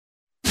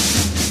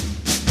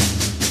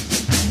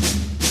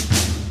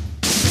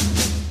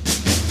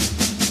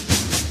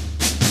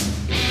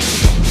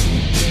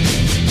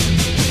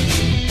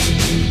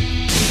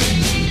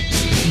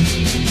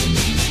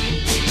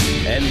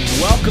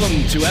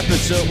to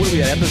episode, what are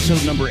we at,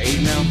 episode number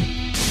 8 now?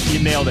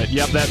 You nailed it.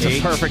 Yep, that's 8.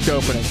 a perfect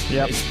opening.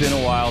 Yep. It's been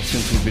a while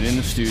since we've been in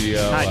the studio.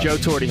 Hi, Joe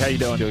Torti. How you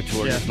doing? Joe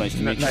Torti. Yeah. Nice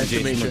to meet you. Nice to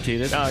Jason meet you.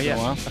 Martinez. Oh, It's been yeah. a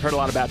while. I've heard a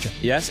lot about you.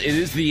 Yes, it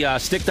is the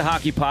Stick to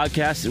Hockey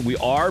podcast. We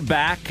are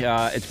back.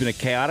 It's been a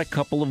chaotic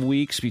couple of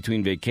weeks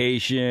between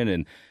vacation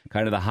and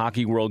kind of the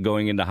hockey world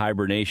going into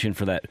hibernation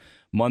for that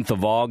month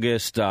of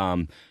August.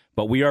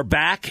 But we are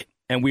back,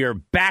 and we are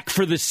back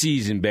for the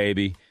season,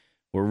 baby.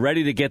 We're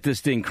ready to get this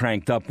thing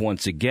cranked up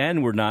once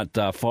again. We're not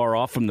far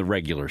off from the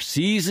regular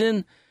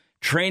season.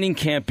 Training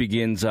camp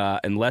begins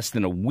in less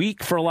than a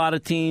week for a lot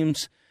of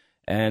teams,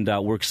 and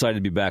we're excited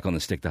to be back on the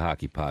Stick to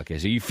Hockey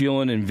podcast. Are you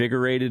feeling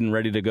invigorated and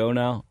ready to go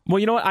now? Well,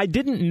 you know what? I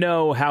didn't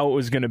know how it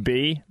was going to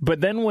be, but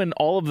then when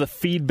all of the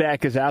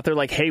feedback is out there,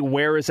 like, hey,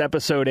 where is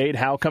episode 8?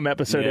 How come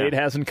episode 8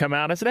 hasn't come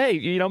out? I said,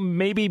 hey,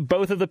 maybe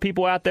both of the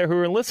people out there who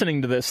are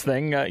listening to this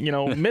thing,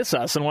 miss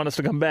us and want us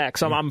to come back.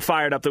 So I'm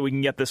fired up that we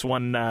can get this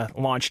one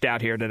launched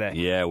out here today.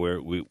 Yeah,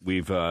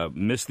 we've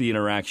missed the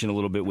interaction a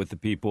little bit with the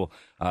people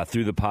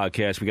through the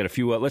podcast. We got a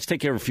few. Let's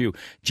take care of a few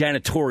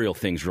janitorial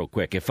things real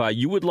quick. If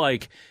you would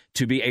like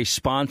to be a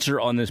sponsor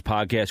on this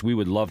podcast, we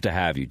would love to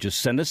have you. Just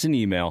send us an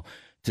email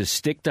to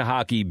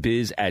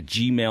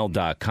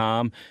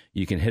sticktohockeybiz@gmail.com.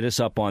 You can hit us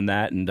up on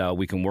that, and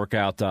we can work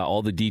out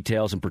all the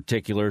details and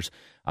particulars.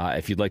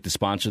 If you'd like to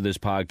sponsor this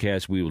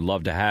podcast, we would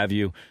love to have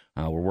you.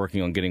 We're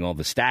working on getting all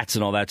the stats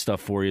and all that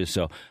stuff for you,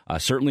 so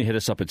certainly hit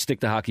us up at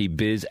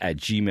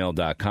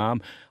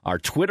sticktohockeybiz@gmail.com. Our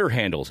Twitter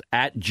handles,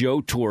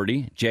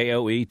 @JoeTordy,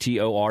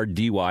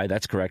 JoeTordy.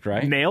 That's correct,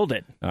 right? Nailed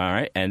it. All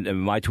right,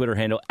 and my Twitter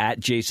handle,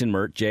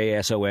 @JasonMyrt,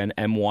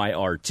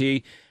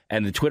 JasonMyrt.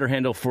 And the Twitter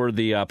handle for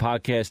the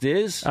podcast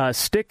is?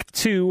 Stick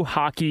to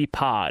Hockey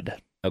Pod.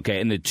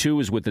 Okay, and the 2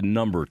 is with the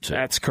number 2.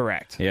 That's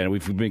correct. Yeah, and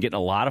we've been getting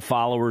a lot of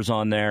followers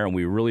on there, and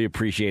we really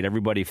appreciate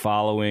everybody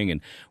following.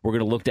 And we're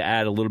going to look to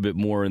add a little bit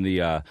more in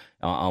the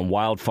on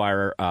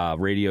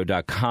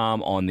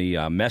wildfireradio.com on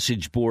the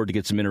message board to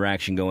get some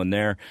interaction going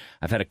there.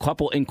 I've had a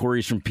couple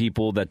inquiries from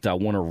people that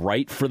want to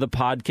write for the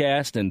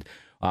podcast, and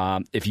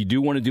if you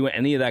do want to do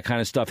any of that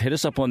kind of stuff, hit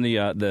us up on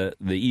the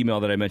email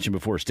that I mentioned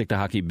before,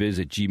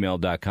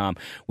 sticktohockeybiz@gmail.com.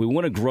 We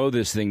want to grow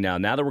this thing now.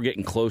 Now that we're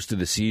getting close to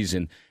the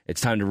season, it's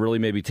time to really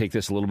maybe take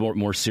this a little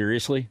more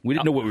seriously. We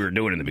didn't know what we were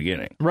doing in the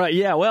beginning. Right,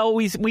 yeah. Well,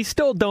 we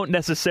still don't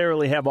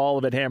necessarily have all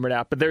of it hammered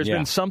out, but there's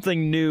been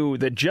something new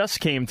that just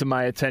came to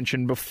my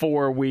attention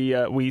before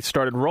we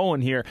started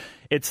rolling here.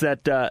 It's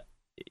that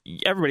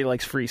everybody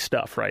likes free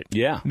stuff, right?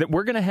 Yeah. That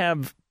we're going to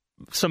have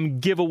some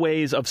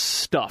giveaways of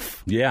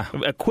stuff. Yeah.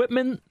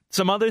 Equipment,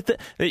 some other thing.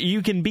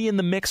 You can be in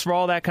the mix for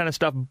all that kind of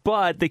stuff,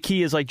 but the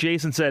key is, like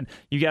Jason said,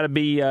 you got to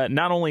be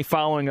not only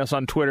following us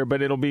on Twitter,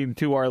 but it'll be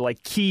to our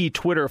key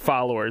Twitter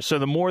followers. So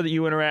the more that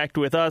you interact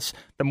with us,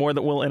 the more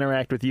that we'll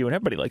interact with you, and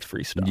everybody likes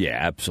free stuff. Yeah,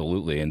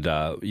 absolutely. And,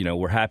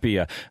 we're happy.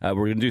 We're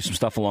going to do some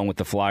stuff along with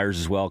the Flyers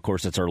as well. Of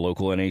course, that's our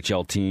local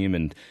NHL team,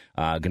 and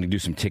going to do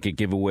some ticket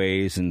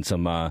giveaways and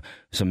some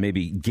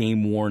maybe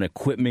game-worn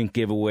equipment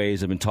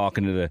giveaways. I've been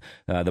talking to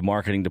the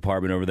marketing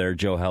department over there,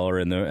 Joe Heller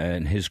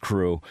and his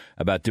crew,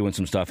 about doing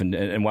some stuff.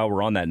 And while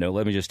we're on that note,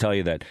 let me just tell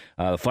you that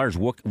the Flyers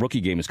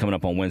rookie game is coming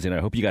up on Wednesday night.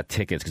 I hope you got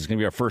tickets, because it's going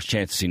to be our first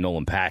chance to see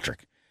Nolan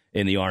Patrick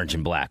in the orange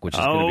and black, which is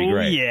going to be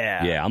great.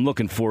 Yeah. Yeah, I'm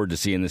looking forward to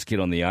seeing this kid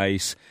on the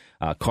ice.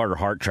 Carter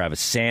Hart, Travis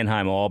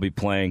Sanheim will all be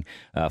playing.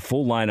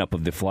 Full lineup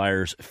of the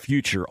Flyers'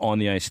 future on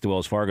the ice at the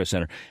Wells Fargo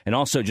Center. And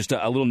also, just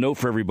a little note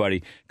for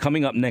everybody,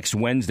 coming up next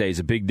Wednesday is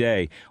a big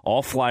day.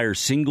 All Flyers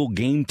single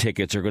game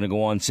tickets are going to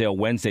go on sale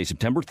Wednesday,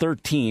 September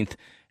 13th,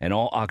 and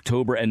all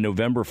October and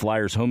November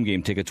Flyers home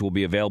game tickets will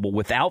be available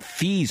without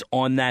fees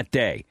on that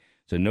day.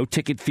 So no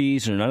ticket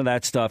fees or none of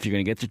that stuff. You're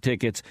going to get your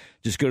tickets.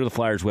 Just go to the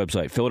Flyers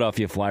website,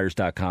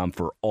 PhiladelphiaFlyers.com,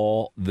 for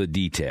all the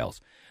details.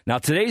 Now,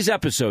 today's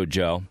episode,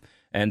 Joe,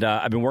 and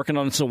I've been working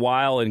on this a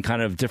while in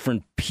kind of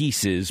different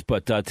pieces,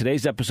 but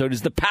today's episode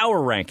is the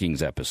Power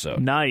Rankings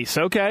episode. Nice.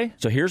 Okay.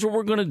 So here's what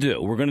we're going to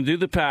do. We're going to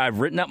do I've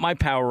written up my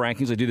Power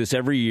Rankings. I do this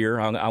every year.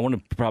 I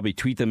want to probably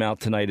tweet them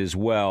out tonight as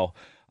well.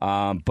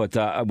 But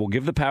we'll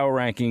give the Power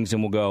Rankings,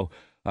 and we'll go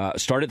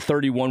start at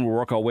 31. We'll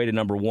work our way to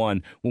number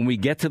 1. When we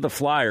get to the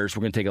Flyers,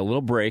 we're going to take a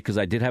little break, because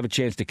I did have a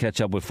chance to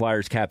catch up with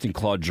Flyers captain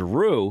Claude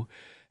Giroux,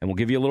 and we'll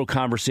give you a little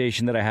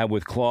conversation that I had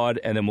with Claude,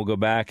 and then we'll go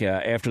back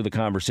after the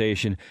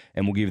conversation,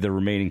 and we'll give you the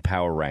remaining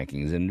Power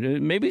Rankings.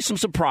 And maybe some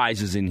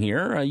surprises in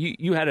here.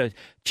 You had a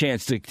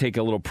chance to take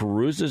a little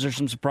peruse. Is there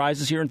some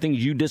surprises here and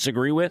things you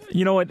disagree with?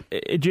 You know what,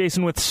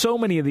 Jason, with so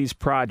many of these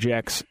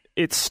projects,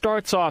 it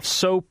starts off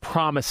so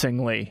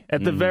promisingly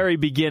at the very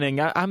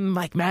beginning. I'm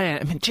like, man,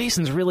 I mean,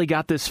 Jason's really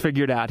got this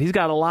figured out. He's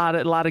got a lot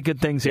of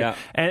good things here. Yeah.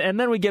 And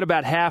then we get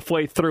about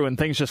halfway through, and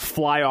things just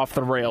fly off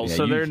the rails. Yeah,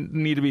 so there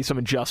need to be some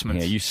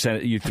adjustments. Yeah,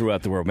 you threw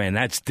out the word, man,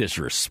 that's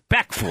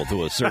disrespectful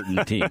to a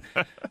certain team.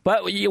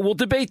 But we'll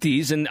debate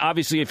these, and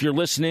obviously if you're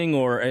listening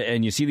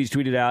and you see these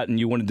tweeted out and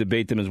you want to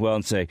debate them as well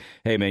and say,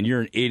 hey, man,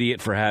 you're an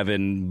idiot for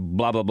having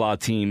blah, blah, blah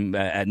team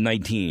at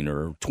 19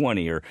 or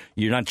 20, or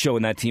you're not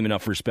showing that team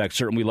enough respect,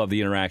 certainly love the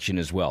interaction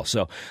as well.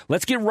 So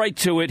let's get right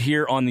to it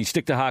here on the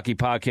Stick to Hockey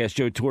podcast.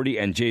 Joe Torti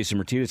and Jason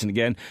Martinez. And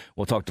again,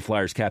 we'll talk to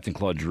Flyers captain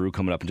Claude Giroux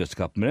coming up in just a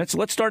couple minutes. So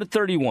let's start at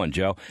 31,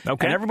 Joe.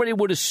 Okay. And everybody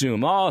would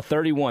assume,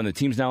 31. The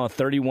team's now a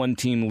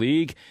 31-team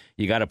league.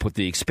 You got to put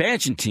the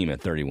expansion team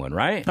at 31,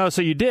 right? Oh,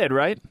 so you did,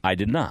 right? I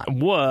did not.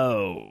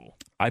 Whoa.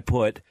 I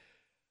put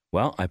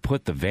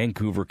the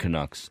Vancouver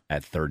Canucks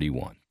at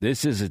 31.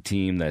 This is a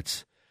team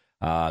that's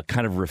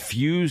kind of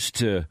refused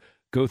to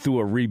go through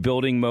a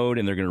rebuilding mode,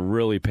 and they're going to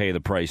really pay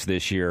the price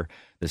this year.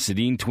 The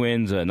Sedin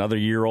twins, another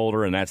year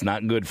older, and that's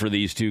not good for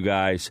these two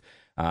guys.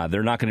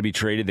 They're not going to be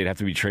traded. They'd have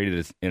to be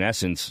traded, in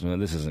essence.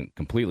 This isn't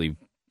completely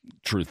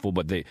truthful,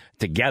 but they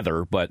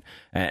together,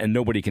 and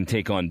nobody can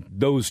take on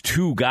those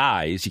two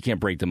guys. You can't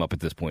break them up at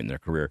this point in their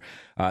career.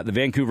 The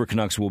Vancouver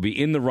Canucks will be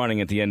in the running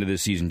at the end of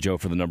this season, Joe,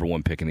 for the number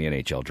one pick in the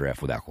NHL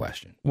draft without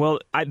question. Well,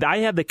 I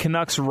had the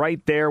Canucks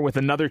right there with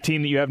another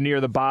team that you have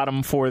near the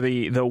bottom for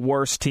the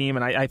worst team,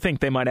 and I think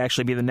they might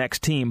actually be the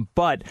next team.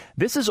 But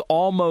this is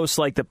almost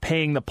like the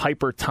paying the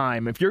piper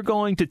time. If you're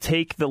going to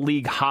take the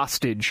league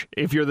hostage,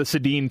 if you're the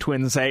Sedin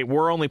twins and say,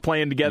 we're only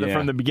playing together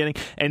from the beginning,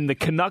 and the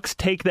Canucks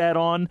take that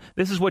on,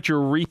 this is what you're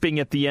reaping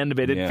at the end of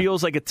it. It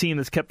feels like a team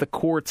that's kept the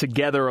core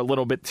together a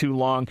little bit too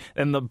long.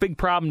 And the big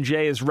problem,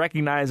 Jay, is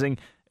recognizing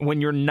when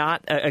you're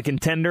not a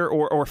contender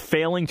or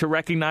failing to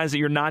recognize that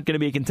you're not going to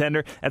be a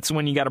contender, that's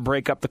when you got to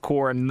break up the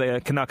core, and the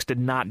Canucks did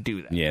not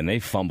do that. Yeah, and they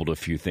fumbled a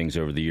few things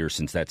over the years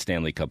since that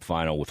Stanley Cup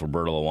final with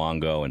Roberto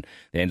Luongo, and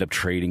they end up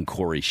trading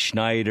Corey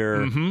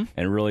Schneider and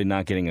really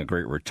not getting a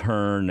great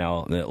return.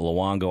 Now,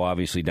 Luongo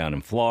obviously down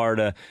in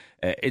Florida.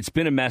 It's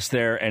been a mess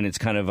there, and it's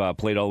kind of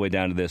played all the way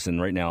down to this,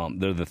 and right now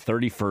they're the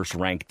 31st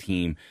ranked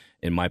team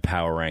in my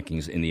power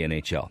rankings in the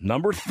NHL.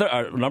 Number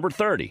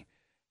 30.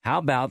 How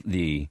about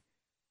the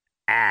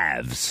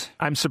Avs?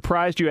 I'm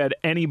surprised you had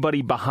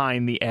anybody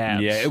behind the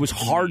Avs. Yeah, it was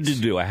hard to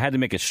do. I had to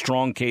make a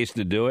strong case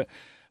to do it.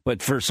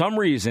 But for some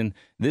reason,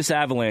 this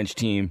Avalanche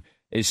team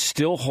is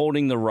still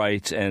holding the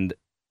rights and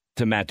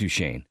to Matt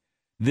Duchene.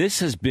 This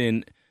has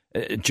been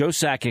Joe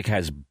Sakic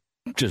has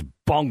just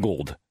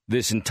bungled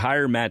this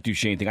entire Matt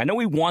Duchene thing. I know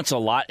he wants a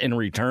lot in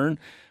return,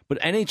 but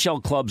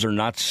NHL clubs are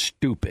not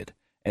stupid.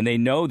 And they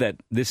know that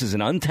this is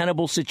an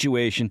untenable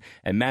situation,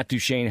 and Matt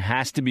Duchene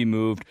has to be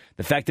moved.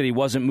 The fact that he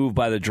wasn't moved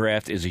by the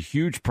draft is a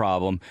huge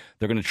problem.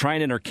 They're going to try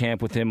and enter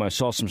camp with him. I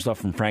saw some stuff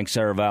from Frank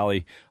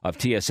Saravalli of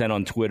TSN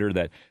on Twitter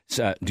that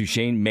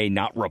Duchene may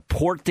not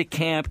report to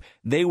camp.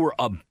 They were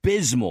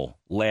abysmal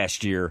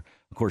last year.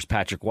 Of course,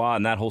 Patrick Waugh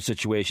and that whole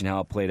situation,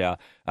 how it played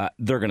out,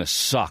 they're going to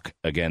suck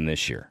again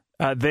this year.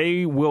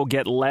 They will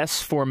get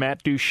less for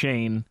Matt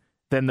Duchene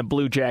than the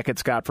Blue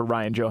Jackets got for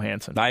Ryan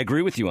Johansson. I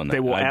agree with you on that. They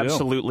will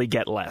absolutely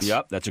get less.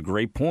 Yep, that's a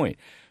great point.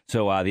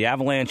 So the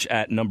Avalanche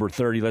at number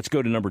 30. Let's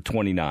go to number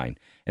 29.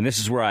 And this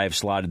is where I have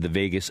slotted the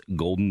Vegas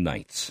Golden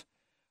Knights.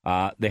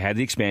 They had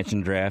the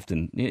expansion draft,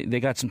 and they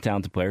got some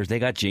talented players. They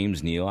got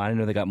James Neal. I didn't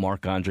know they got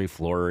Marc-Andre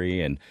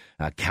Fleury and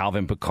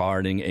Calvin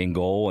Pickard in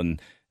goal.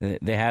 And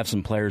they have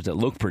some players that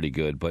look pretty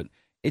good. But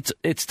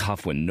it's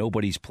tough when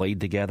nobody's played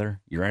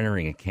together. You're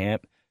entering a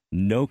camp.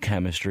 No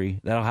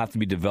chemistry. That'll have to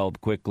be developed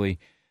quickly.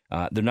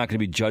 They're not going to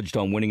be judged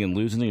on winning and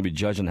losing. They're going to be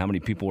judged on how many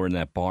people were in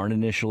that barn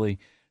initially.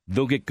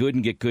 They'll get good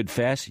and get good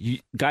fast.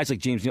 Guys like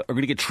James Neal are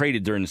going to get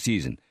traded during the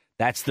season.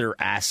 That's their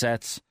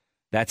assets.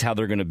 That's how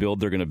they're going to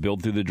build. They're going to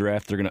build through the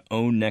draft. They're going to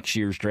own next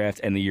year's draft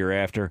and the year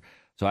after.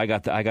 So I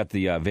got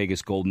the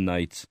Vegas Golden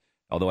Knights,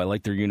 although I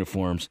like their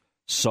uniforms.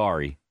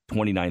 Sorry.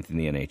 29th in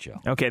the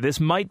NHL. Okay, this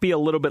might be a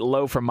little bit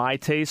low for my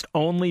taste,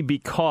 only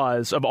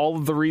because of all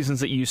of the reasons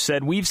that you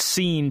said. We've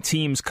seen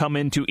teams come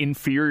into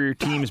inferior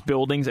teams'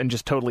 buildings and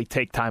just totally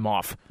take time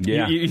off.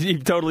 Yeah. You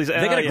totally say,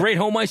 they got a great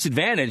home ice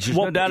advantage. There's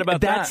no doubt about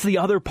that. That's the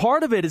other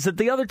part of it, is that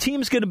the other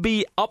team's going to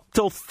be up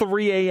till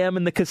 3 a.m.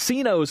 in the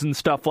casinos and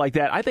stuff like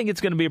that. I think it's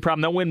going to be a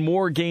problem. They'll win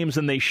more games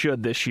than they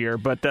should this year,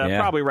 but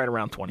probably right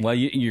around 20. Well,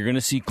 you're going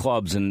to see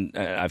clubs, and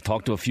I've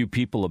talked to a few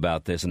people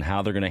about this and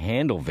how they're going to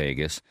handle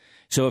Vegas.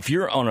 So if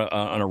you're on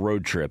a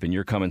road trip and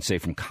you're coming, say,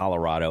 from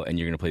Colorado and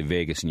you're going to play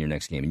Vegas in your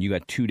next game and you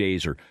got 2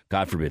 days or,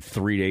 God forbid,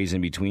 3 days in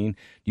between,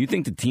 do you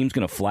think the team's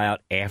going to fly out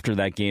after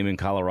that game in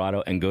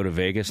Colorado and go to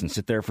Vegas and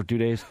sit there for 2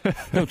 days?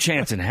 No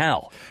chance in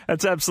hell.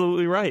 That's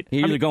absolutely right.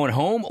 You're either going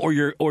home or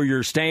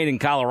you're staying in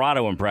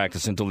Colorado and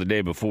practice until the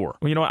day before.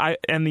 Well, you know,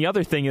 and the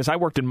other thing is I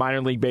worked in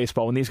minor league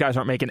baseball when these guys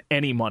aren't making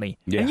any money.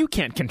 Yeah. And you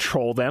can't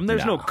control them.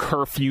 There's no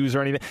curfews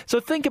or anything.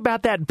 So think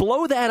about that.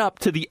 Blow that up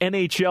to the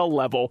NHL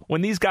level when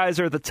these guys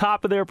are at the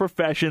top of their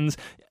professions.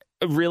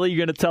 Really,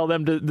 you're going to tell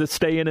them to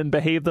stay in and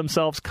behave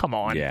themselves? Come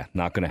on. Yeah,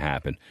 not going to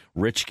happen.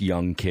 Rich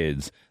young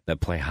kids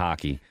that play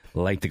hockey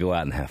like to go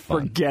out and have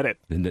fun. Forget it.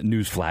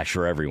 Newsflash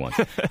for everyone.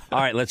 All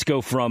right, let's go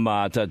from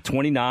to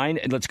 29,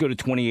 and let's go to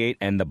 28,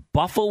 and the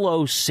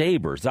Buffalo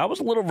Sabres. I was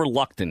a little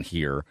reluctant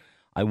here.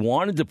 I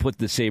wanted to put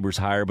the Sabres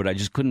higher, but I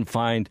just couldn't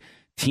find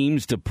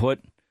teams to put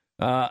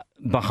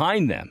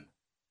behind them.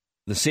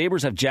 The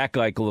Sabres have Jack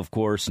Eichel, of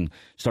course, and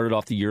started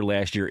off the year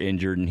last year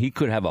injured, and he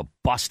could have a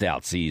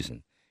bust-out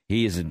season.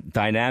 He is a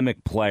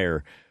dynamic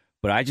player,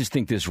 but I just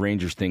think this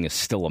Rangers thing is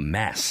still a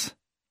mess.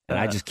 And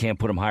I just can't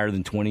put them higher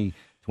than 28th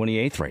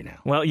right now.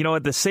 Well, you know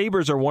what? The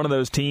Sabres are one of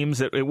those teams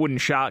that it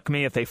wouldn't shock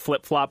me if they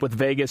flip-flop with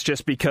Vegas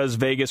just because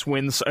Vegas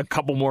wins a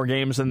couple more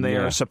games than they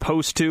are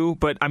supposed to.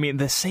 But, I mean,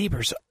 the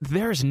Sabres,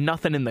 there's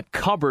nothing in the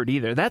cupboard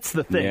either. That's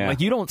the thing. Yeah.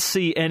 Like, you don't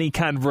see any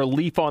kind of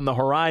relief on the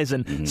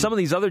horizon. Mm-hmm. Some of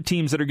these other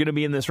teams that are going to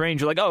be in this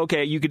range, you're like, oh,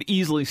 okay, you could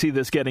easily see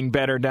this getting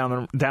better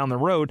down the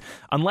road.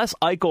 Unless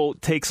Eichel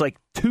takes, like,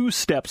 2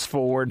 steps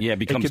forward. Yeah,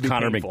 becomes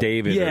Connor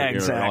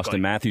McDavid or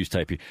Austin Matthews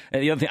type.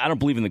 And the other thing, I don't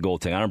believe in the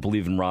goaltending. I don't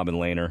believe in Robin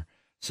Lehner.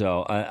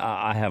 So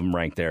I have them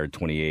ranked there at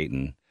 28,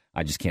 and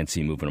I just can't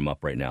see moving them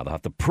up right now. They'll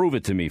have to prove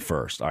it to me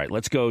first. All right,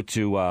 let's go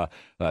to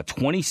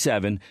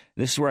 27.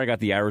 This is where I got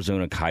the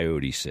Arizona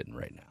Coyotes sitting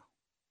right now.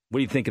 What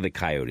do you think of the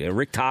Coyotes?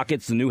 Rick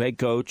Tockett's the new head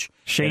coach.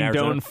 Shane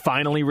Doan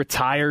finally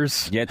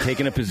retires. Yeah,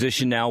 taking a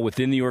position now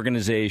within the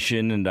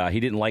organization, and he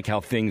didn't like how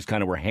things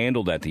kind of were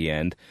handled at the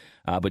end.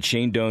 But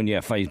Shane Doan,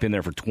 he's been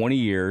there for 20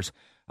 years,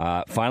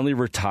 finally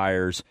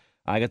retires.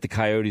 I got the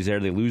Coyotes there.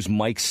 They lose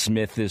Mike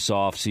Smith this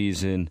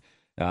offseason.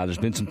 There's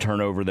been some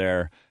turnover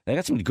there. They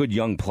got some good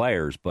young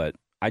players, but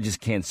I just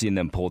can't see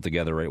them pull it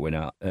together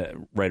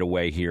right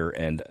away here.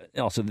 And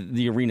also,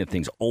 the arena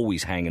thing's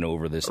always hanging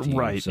over this team.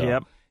 Right, so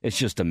yep. It's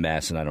just a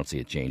mess, and I don't see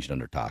it changed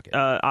under Tocchet.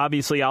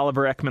 Obviously,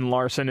 Oliver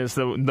Ekman-Larsson is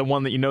the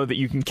one that you know that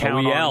you can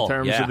count on in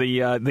terms of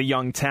the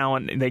young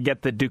talent. They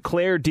get the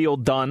Duclair deal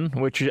done,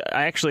 which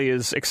actually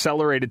is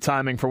accelerated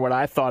timing for what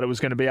I thought it was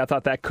going to be. I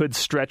thought that could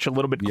stretch a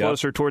little bit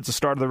closer towards the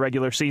start of the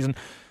regular season.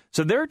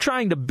 So they're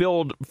trying to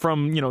build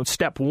from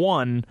step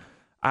one.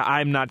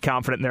 I'm not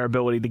confident in their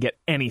ability to get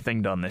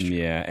anything done this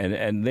year. Yeah,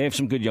 and they have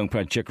some good young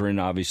players. Chychrun,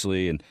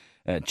 obviously, and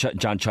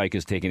John Chaika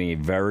is taking a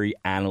very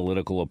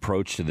analytical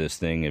approach to this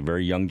thing, a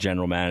very young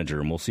general manager,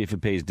 and we'll see if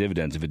it pays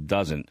dividends. If it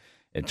doesn't,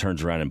 it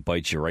turns around and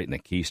bites you right in the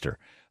keister.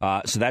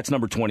 So that's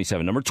number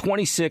 27. Number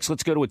 26,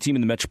 let's go to a team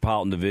in the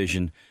Metropolitan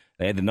Division.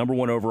 They had the number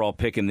 1 overall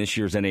pick in this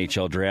year's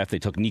NHL draft. They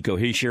took Nico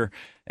Hischier.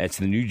 It's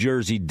the New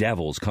Jersey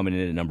Devils coming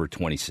in at number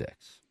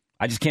 26.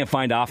 I just can't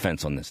find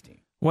offense on this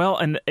team. Well,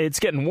 and it's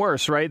getting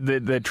worse, right?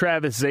 The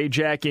Travis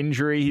Zajac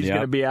injury, he's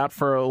going to be out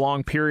for a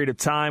long period of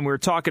time. We were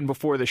talking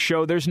before the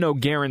show. There's no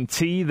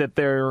guarantee that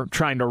they're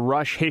trying to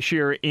rush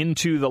Hischier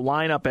into the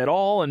lineup at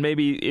all, and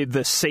maybe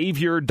the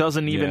savior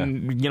doesn't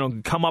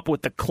even come up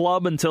with the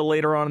club until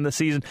later on in the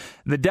season.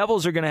 The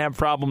Devils are going to have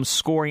problems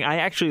scoring. I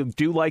actually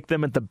do like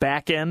them at the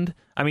back end.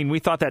 I mean, we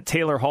thought that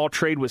Taylor Hall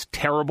trade was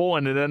terrible,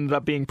 and it ended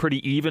up being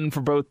pretty even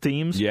for both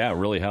teams. Yeah, it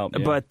really helped.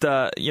 Yeah.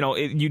 But,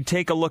 you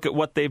take a look at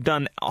what they've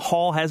done.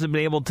 Hall hasn't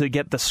been able to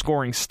get the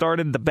scoring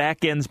started. The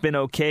back end's been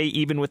okay,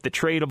 even with the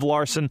trade of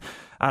Larson.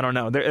 I don't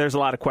know. There's a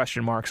lot of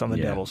question marks on the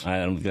Devils. I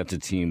don't think that's a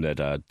team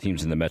that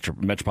teams in the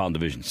Metropolitan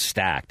Division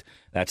stacked.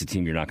 That's a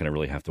team you're not going to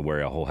really have to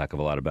worry a whole heck of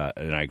a lot about,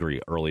 and I agree,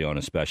 early on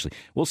especially.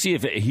 We'll see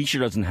if Hischier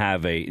doesn't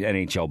have a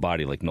NHL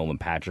body like Nolan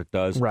Patrick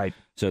does. Right.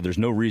 So there's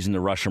no reason to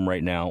rush him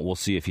right now. We'll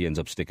see if he ends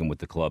up sticking with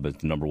the club as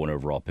the number 1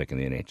 overall pick in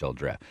the NHL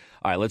draft.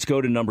 All right, let's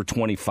go to number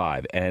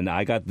 25. And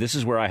this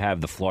is where I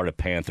have the Florida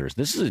Panthers.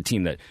 This is a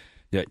team that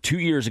 2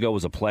 years ago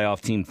was a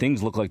playoff team.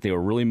 Things looked like they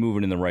were really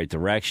moving in the right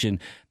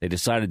direction. They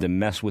decided to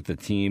mess with the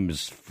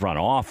team's front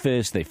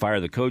office. They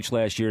fired the coach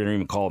last year. They didn't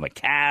even call him a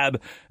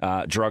cab.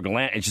 Gerard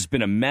Gallant. It's just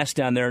been a mess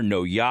down there.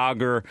 No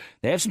Yager.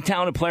 They have some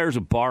talented players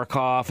with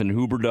Barkov and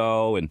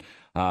Huberdeau and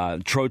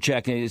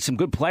Trocheck. And some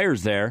good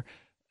players there.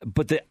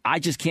 But I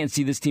just can't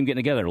see this team getting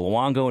together.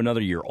 Luongo,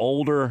 another year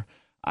older.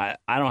 I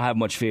don't have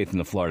much faith in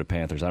the Florida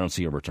Panthers. I don't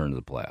see a return to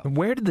the playoffs.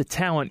 Where did the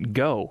talent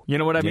go? You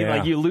know what I mean? Yeah.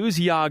 Like, you lose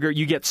Yager,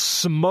 you get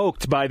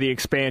smoked by the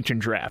expansion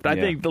draft. I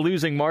think the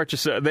losing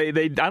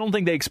Marchessault, I don't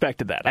think they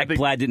expected that.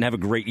 Ekblad didn't have a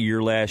great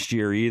year last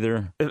year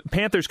either.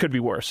 Panthers could be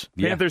worse.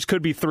 Panthers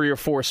could be 3 or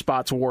 4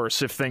 spots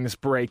worse if things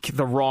break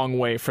the wrong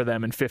way for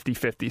them in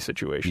 50-50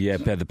 situations. Yeah,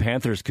 the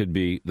Panthers could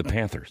be the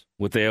Panthers,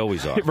 what they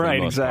always are.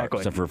 Right, exactly.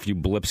 Except for a few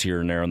blips here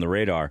and there on the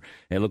radar.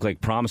 It looked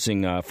like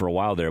promising for a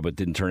while there, but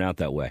didn't turn out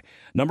that way.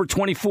 Number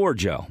 24,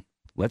 Joe.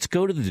 Let's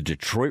go to the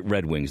Detroit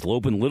Red Wings. They'll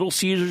open Little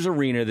Caesars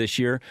Arena this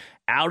year.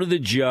 Out of the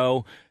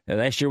Joe.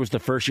 Last year was the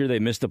first year they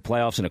missed the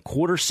playoffs in a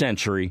quarter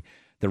century.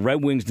 The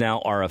Red Wings now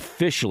are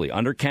officially,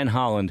 under Ken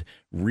Holland,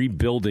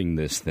 rebuilding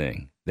this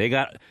thing. They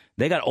got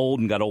old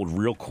and got old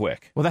real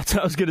quick. Well, that's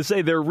what I was going to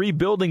say. They're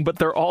rebuilding, but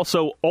they're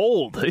also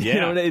old.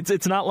 Yeah.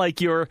 It's not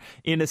like you're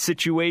in a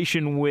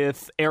situation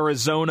with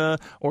Arizona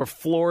or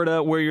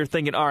Florida where you're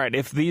thinking, all right,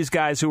 if these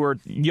guys who are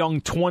young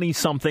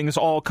 20-somethings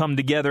all come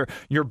together,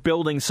 you're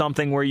building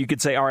something where you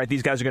could say, all right,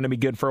 these guys are going to be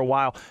good for a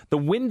while. The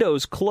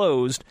window's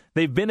closed.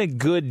 They've been a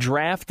good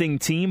drafting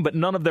team, but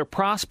none of their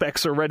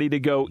prospects are ready to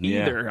go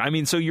either. I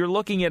mean, so you're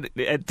looking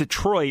at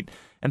Detroit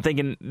and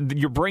thinking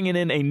you're bringing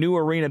in a new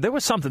arena. There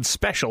was something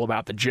special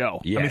about the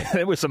Joe. Yeah. I mean,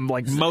 there was some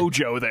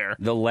mojo there.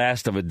 The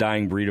last of a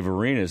dying breed of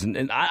arenas.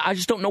 And I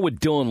just don't know what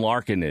Dylan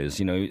Larkin is.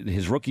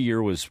 His rookie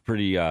year was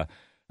pretty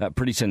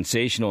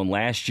sensational. And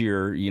last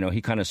year,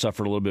 he kind of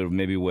suffered a little bit of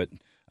maybe what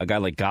a guy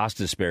like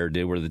Gostisbehere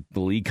did, where the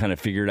league kind of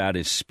figured out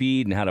his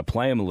speed and how to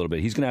play him a little bit.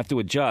 He's going to have to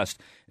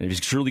adjust. And if he's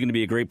truly going to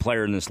be a great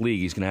player in this league,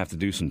 he's going to have to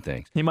do some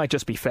things. He might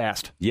just be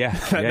fast. Yeah,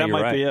 that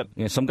might right. be it.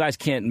 Yeah, some guys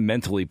can't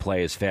mentally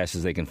play as fast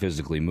as they can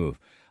physically move.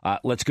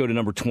 Let's go to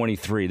number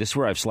 23. This is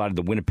where I've slotted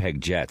the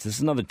Winnipeg Jets. This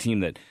is another team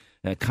that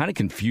kind of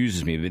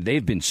confuses me.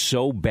 They've been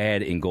so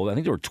bad in goal. I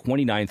think they were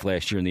 29th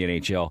last year in the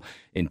NHL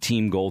in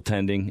team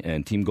goaltending,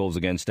 and team goals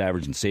against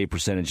average and save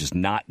percentage is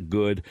not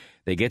good.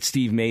 They get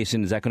Steve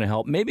Mason. Is that going to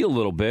help? Maybe a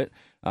little bit.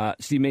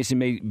 Steve Mason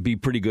may be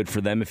pretty good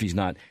for them if he's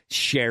not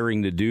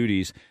sharing the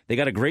duties. They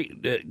got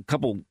a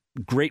couple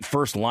great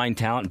first-line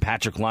talent,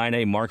 Patrick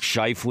Laine, Mark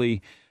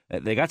Scheifele.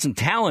 They got some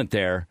talent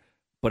there.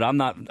 But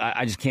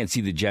I just can't see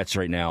the Jets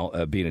right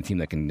now being a team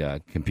that can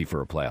compete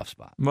for a playoff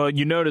spot. Well,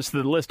 you notice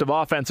the list of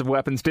offensive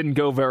weapons didn't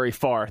go very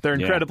far. They're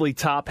incredibly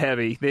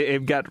top-heavy.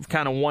 They've got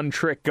kind of one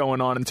trick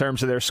going on in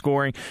terms of their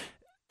scoring.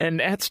 And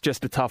that's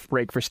just a tough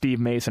break for Steve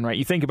Mason, right?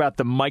 You think about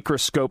the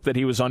microscope that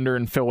he was under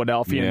in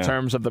Philadelphia in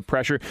terms of the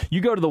pressure.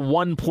 You go to the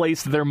one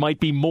place there might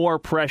be more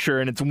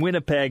pressure, and it's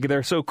Winnipeg.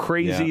 They're so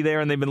crazy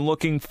there, and they've been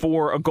looking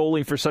for a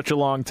goalie for such a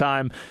long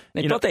time.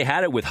 They thought they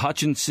had it with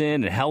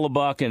Hutchinson and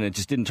Hellebuck, and it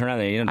just didn't turn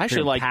out. I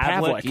actually like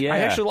Pavlik. Yeah. I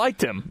actually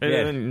liked him.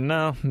 Yeah.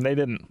 No, they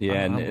didn't. Yeah,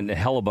 and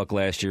Hellebuck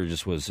last year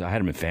I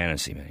had him in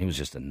fantasy, man. He was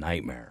just a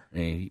nightmare.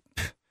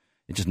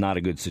 It's just not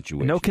a good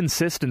situation. No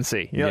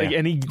consistency.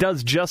 And he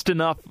does just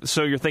enough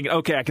so you're thinking,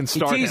 okay, I can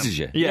start him. He teases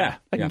you. Yeah,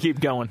 I can keep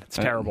going. It's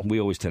terrible. We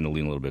always tend to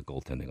lean a little bit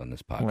goaltending on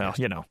this podcast.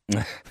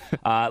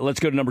 Well, Let's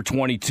go to number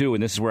 22,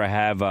 and this is where I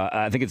have,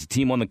 I think it's a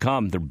team on the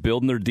come. They're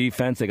building their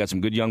defense. They got some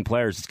good young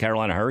players. It's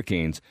Carolina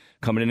Hurricanes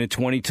coming in at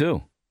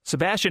 22.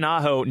 Sebastian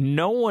Aho,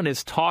 no one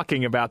is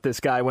talking about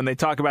this guy when they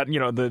talk about,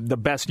 the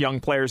best young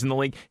players in the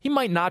league. He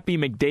might not be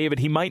McDavid.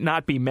 He might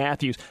not be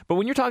Matthews. But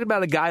when you're talking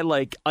about a guy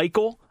like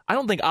Eichel, I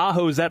don't think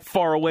Aho is that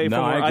far away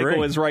from where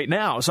Eichel is right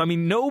now. So,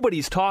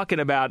 nobody's talking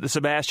about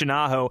Sebastian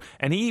Aho,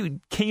 and he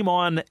came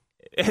on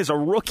as a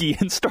rookie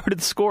and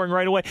started scoring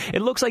right away.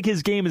 It looks like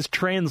his game is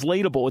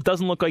translatable. It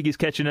doesn't look like he's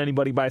catching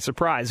anybody by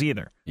surprise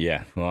either.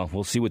 Yeah, well,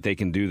 we'll see what they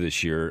can do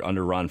this year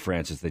under Ron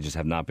Francis. They just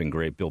have not been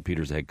great. Bill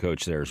Peters, the head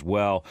coach there as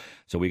well.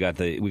 So we got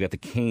the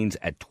Canes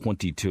at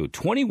 22.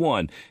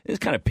 21, this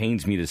kind of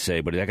pains me to say,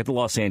 but I got the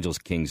Los Angeles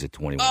Kings at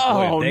 21.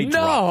 Oh, boy,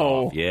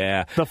 no.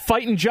 Yeah. The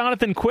fighting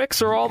Jonathan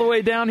Quicks are all the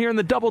way down here in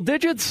the double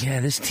digits?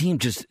 Yeah, this team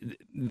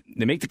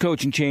they make the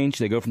coaching change.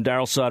 They go from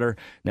Daryl Sutter.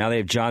 Now they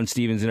have John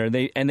Stevens in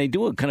there. And they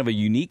do a kind of a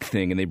unique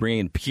thing, and they bring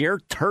in Pierre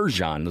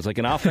Turgeon as like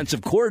an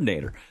offensive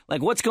coordinator.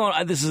 Like, what's going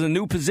on? This is a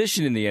new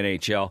position in the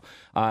NHL.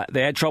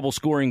 They had trouble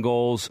scoring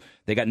goals.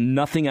 They got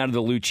nothing out of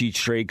the Lucic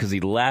trade because he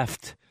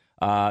left.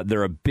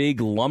 They're a big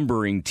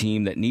lumbering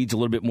team that needs a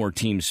little bit more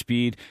team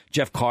speed.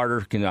 Jeff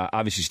Carter can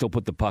obviously still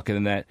put the puck in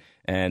the net,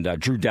 and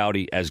Drew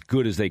Doughty, as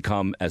good as they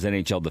come as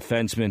NHL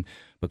defensemen.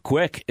 But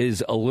Quick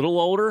is a little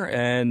older,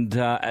 and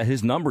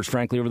his numbers,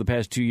 frankly, over the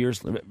past 2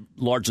 years,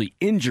 largely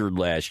injured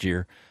last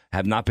year,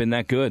 have not been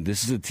that good.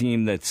 This is a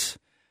team that's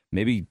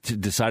maybe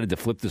decided to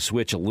flip the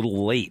switch a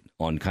little late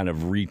on kind of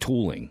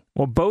retooling.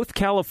 Well, both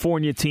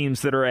California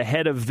teams that are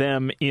ahead of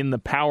them in the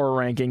power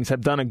rankings have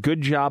done a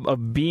good job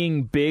of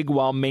being big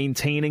while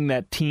maintaining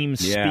that team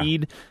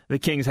speed. The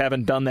Kings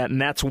haven't done that,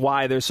 and that's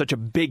why there's such a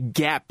big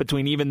gap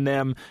between even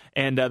them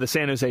and the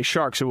San Jose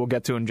Sharks, who we'll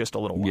get to in just a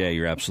little while. Yeah,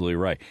 you're absolutely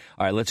right.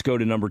 All right, let's go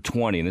to number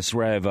 20, and this is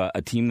where I have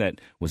a team that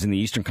was in the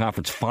Eastern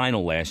Conference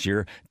Final last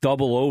year,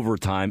 double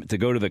overtime to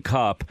go to the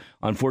Cup.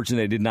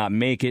 Unfortunately, they did not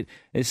make it.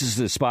 This is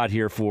the spot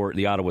here for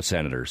the Ottawa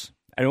Senators.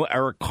 I know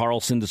Erik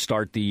Karlsson to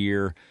start the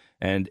year,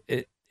 and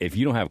if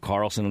you don't have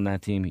Karlsson on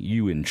that team,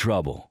 you in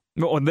trouble.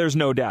 Well, there's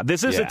no doubt.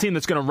 This is a team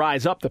that's going to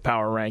rise up the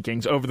power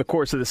rankings over the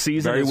course of the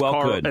season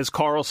as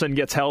Karlsson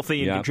gets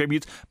healthy and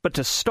contributes. But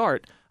to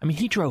start,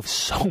 he drove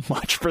so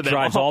much for them.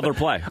 Drives all their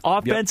play.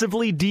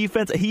 Offensively,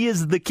 defense. He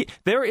is the key.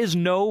 There is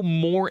no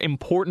more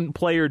important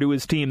player to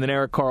his team than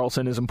Erik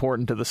Karlsson is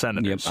important to the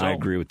Senators. Yep, so I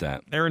agree with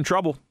that. They're in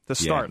trouble to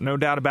start, no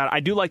doubt about it.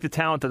 I do like the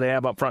talent that they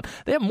have up front.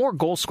 They have more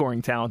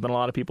goal-scoring talent than a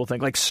lot of people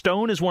think. Like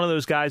Stone is one of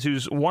those guys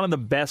who's one of the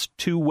best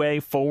two-way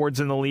forwards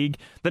in the league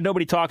that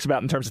nobody talks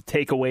about in terms of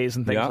takeaways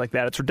and things like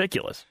that. It's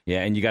ridiculous.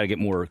 Yeah, and you got to get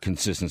more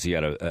consistency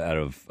out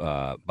of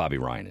Bobby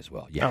Ryan as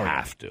well. You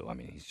have to.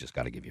 He's just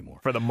got to give you more.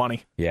 For the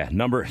money. Yeah,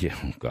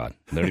 oh God.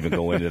 Don't even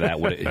go into that.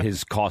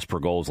 His cost per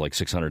goal is like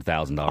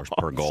 $600,000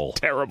 per goal.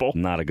 Terrible.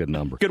 Not a good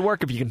number. Good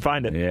work if you can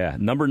find it. Yeah.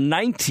 Number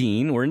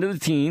 19, we're into the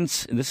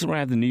teens. And this is where I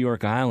have the New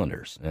York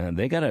Islanders.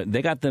 They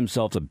got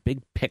themselves a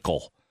big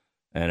pickle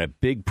and a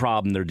big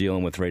problem they're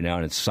dealing with right now,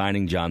 and it's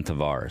signing John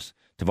Tavares.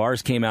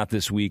 Tavares came out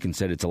this week and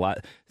said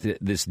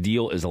this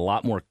deal is a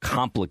lot more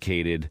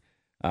complicated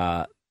in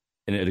a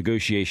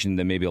negotiation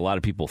than maybe a lot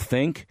of people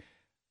think.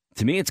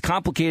 To me, it's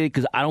complicated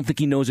because I don't think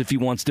he knows if he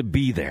wants to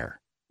be there.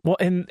 Well,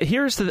 and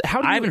here's the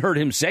how do I haven't heard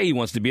him say he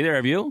wants to be there.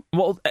 Have you?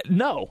 Well,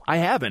 no, I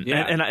haven't.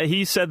 Yeah. And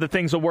he said that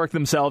things will work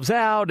themselves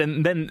out,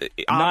 and then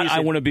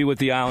I want to be with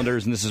the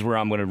Islanders, and this is where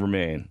I'm going to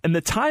remain. And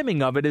the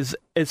timing of it is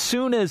as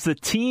soon as the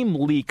team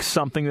leaks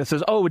something that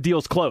says, "Oh, a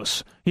deal's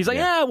close," he's like,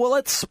 "Yeah, well,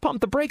 let's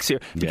pump the brakes here."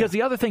 Because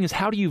the other thing is,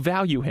 how do you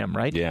value him?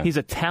 Right? Yeah. He's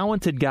a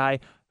talented guy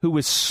who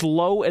was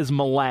slow as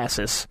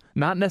molasses,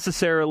 not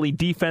necessarily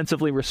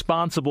defensively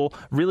responsible,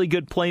 really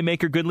good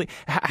playmaker,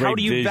 how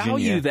do you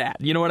value that?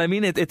 You know what I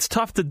mean? It's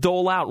tough to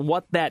dole out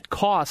what that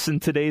costs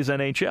in today's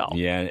NHL.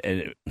 Yeah,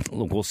 and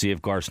look, we'll see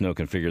if Gar Snow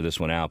can figure this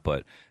one out,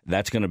 but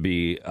that's going to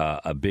be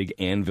a big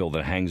anvil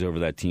that hangs over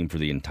that team for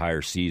the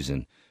entire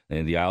season.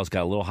 And the Isles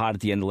got a little hot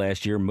at the end of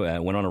last year,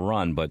 went on a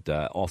run, but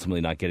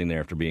ultimately not getting there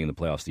after being in the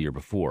playoffs the year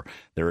before.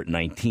 They're at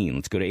 19.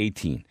 Let's go to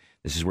 18.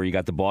 This is where you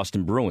got the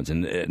Boston Bruins,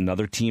 and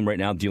another team right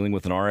now dealing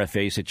with an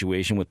RFA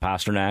situation with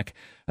Pasternak.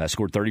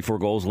 Scored 34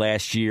 goals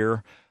last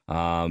year.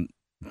 Don't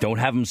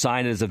have him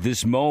signed as of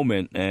this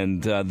moment.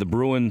 And the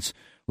Bruins,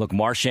 look,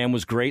 Marchand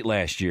was great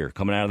last year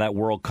coming out of that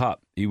World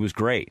Cup. He was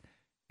great.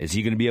 Is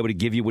he going to be able to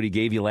give you what he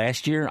gave you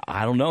last year?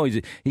 I don't know.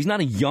 He's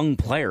not a young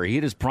player. He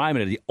hit his prime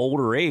at an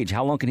older age.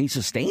 How long can he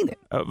sustain it?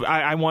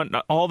 I want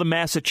all the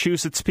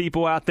Massachusetts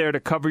people out there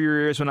to cover your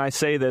ears when I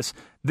say this.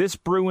 This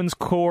Bruins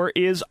core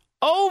is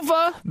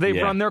over. They've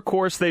run their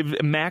course. They've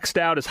maxed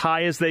out as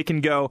high as they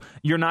can go.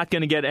 You're not going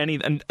to get any,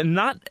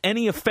 not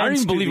any offense. I don't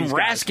even believe in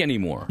Rask Rask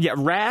anymore. Yeah,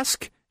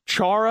 Rask,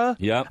 Chara.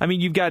 Yep. I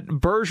mean, you've got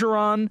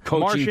Bergeron,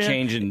 coaching Marchand.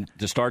 changing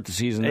to start the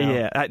season now.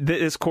 Yeah,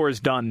 this core is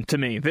done to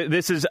me.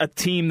 This is a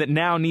team that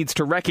now needs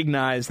to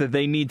recognize that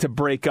they need to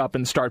break up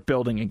and start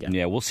building again.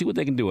 Yeah, we'll see what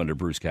they can do under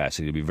Bruce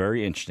Cassidy. It'll be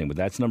very interesting, but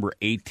that's number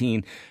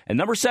 18. And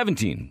number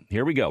 17,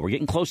 here we go. We're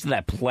getting close to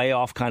that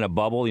playoff kind of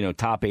bubble,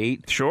 top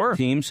 8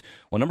 teams.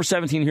 Well, number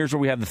 17, here's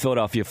where we have the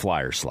Philadelphia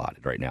Flyers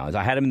slotted right now.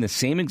 I had them in the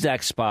same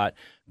exact spot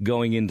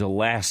going into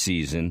last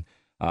season.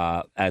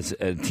 As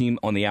a team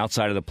on the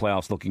outside of the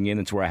playoffs looking in.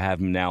 It's where I have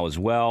them now as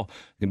well.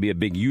 Going to be a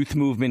big youth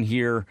movement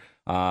here.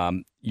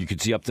 You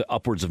could see up to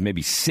upwards of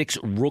maybe 6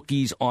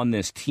 rookies on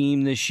this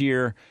team this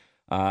year.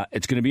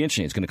 It's going to be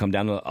interesting. It's going to come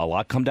down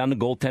to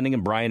goaltending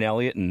and Brian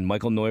Elliott and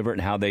Michael Neuvert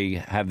and how they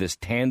have this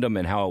tandem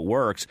and how it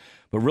works.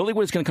 But really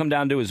what it's going to come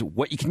down to is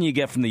what can you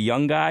get from the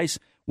young guys?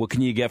 What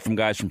can you get from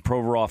guys from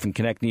Provorov and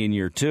Konechny in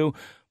year 2?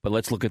 But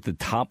let's look at the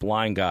top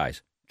line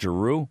guys.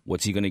 Giroux,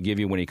 what's he going to give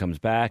you when he comes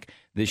back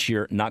this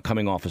year, not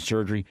coming off of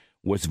surgery?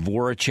 What's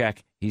Voracek?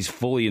 He's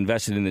fully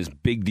invested in this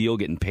big deal,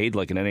 getting paid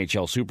like an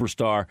NHL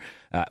superstar.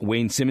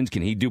 Wayne Simmons,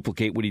 can he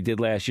duplicate what he did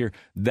last year?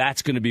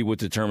 That's going to be what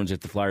determines if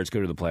the Flyers go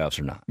to the playoffs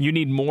or not. You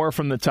need more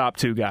from the top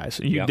 2 guys.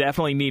 You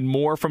definitely need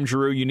more from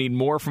Giroux. You need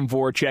more from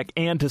Voracek.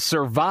 And to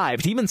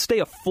survive, to even stay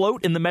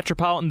afloat in the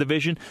Metropolitan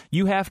Division,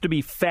 you have to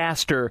be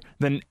faster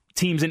than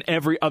teams in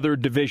every other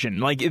division.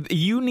 Like,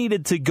 you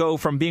needed to go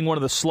from being one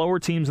of the slower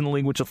teams in the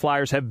league, which the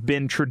Flyers have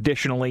been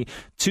traditionally,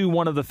 to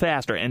one of the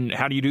faster. And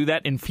how do you do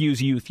that?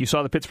 Infuse youth. You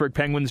saw the Pittsburgh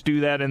Penguins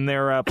do that in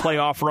their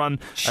playoff run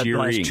the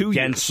last 2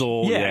 years.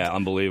 Gensel, yeah,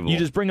 unbelievable. You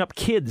just bring up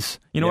kids,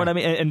 you know what I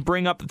mean? And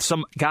bring up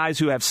some guys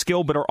who have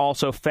skill but are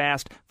also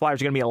fast.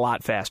 Flyers are going to be a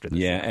lot faster this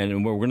year.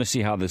 And we're going to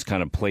see how this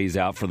kind of plays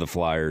out for the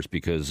Flyers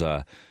because,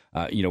 we're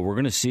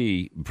going to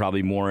see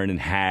probably Morin and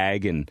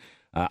Hag and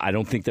I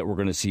don't think that we're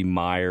going to see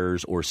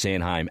Myers or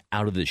Sanheim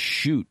out of the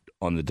chute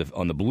on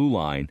the blue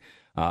line.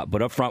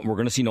 But up front, we're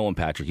going to see Nolan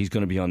Patrick. He's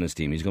going to be on this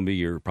team. He's going to be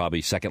your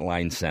probably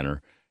second-line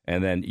center.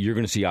 And then you're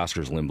going to see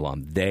Oskar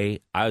Lindblom.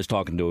 I was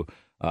talking to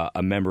a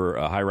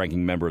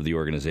high-ranking member of the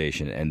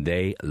organization, and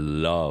they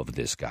love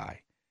this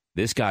guy.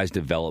 This guy's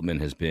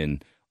development has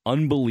been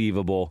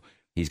unbelievable.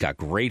 He's got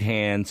great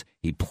hands.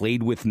 He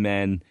played with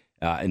men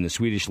in the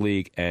Swedish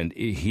league, and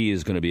he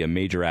is going to be a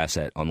major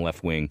asset on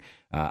left wing.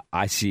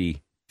 I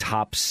see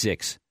top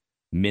 6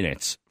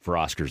 minutes for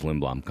Oskar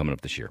Lindblom coming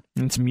up this year.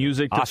 It's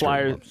music to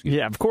Flyer.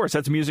 Yeah, of course,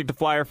 that's music to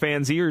Flyer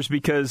fans' ears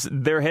because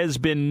there has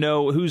been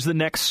no who's the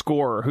next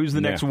scorer, who's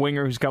the next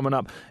winger who's coming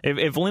up.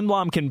 If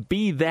Lindblom can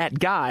be that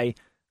guy,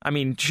 I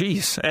mean,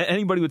 geez,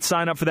 anybody would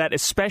sign up for that,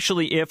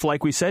 especially if,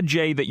 like we said,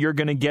 Jay, that you're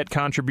going to get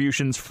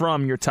contributions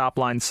from your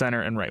top-line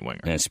center and right winger.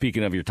 And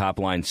speaking of your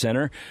top-line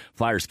center,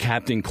 Flyers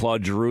captain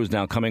Claude Giroux is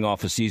now coming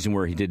off a season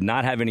where he did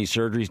not have any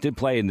surgeries, did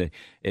play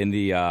in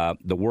the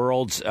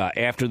Worlds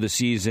after the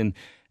season,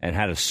 and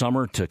had a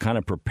summer to kind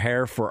of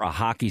prepare for a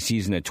hockey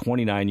season at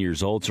 29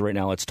 years old. So right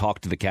now, let's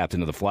talk to the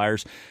captain of the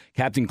Flyers.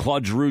 Captain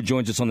Claude Giroux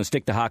joins us on the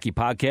Stick to Hockey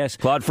podcast.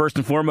 Claude, first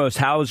and foremost,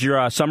 how's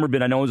your summer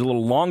been? I know it was a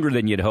little longer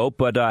than you'd hoped,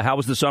 but how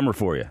was the summer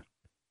for you?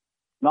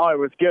 No, it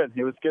was good.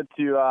 It was good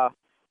to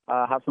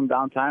have some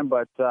downtime,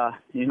 but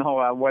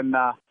when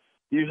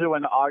usually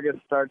when August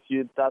starts,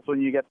 that's when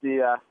you get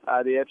the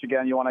itch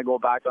again. You want to go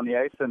back on the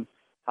ice, and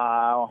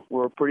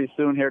we're pretty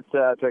soon here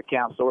to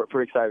camp, so we're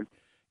pretty excited.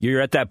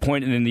 You're at that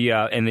point in the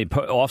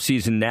off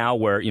season now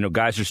where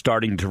guys are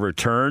starting to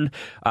return.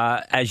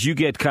 As you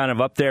get kind of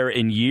up there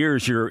in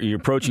years, you're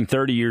approaching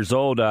 30 years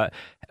old.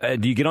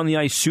 Do you get on the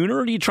ice sooner,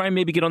 or do you try and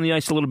maybe get on the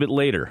ice a little bit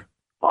later?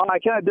 I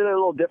kind of did it a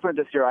little different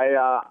this year.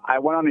 I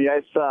went on the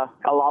ice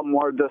a lot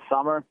more this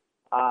summer.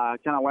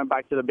 kind of went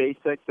back to the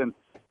basics, and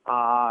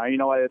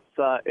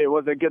it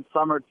was a good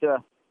summer to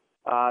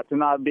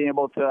not being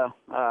able to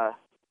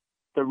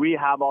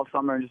rehab all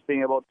summer and just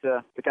being able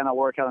to kind of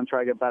work out and try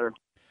to get better.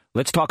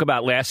 Let's talk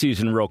about last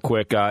season real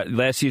quick.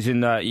 Last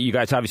season, you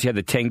guys obviously had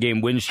the 10-game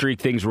win streak.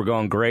 Things were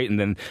going great and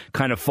then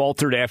kind of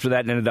faltered after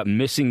that and ended up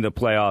missing the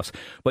playoffs.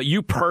 But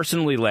you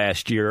personally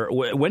last year,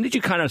 when did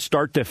you kind of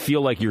start to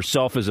feel like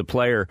yourself as a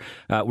player,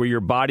 where your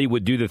body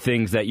would do the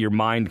things that your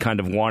mind kind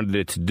of wanted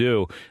it to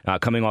do,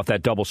 coming off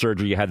that double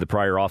surgery you had the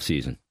prior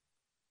offseason?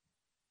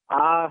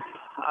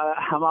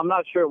 I'm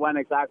not sure when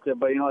exactly,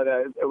 but, it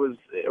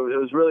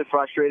was really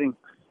frustrating,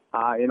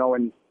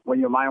 when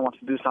your mind wants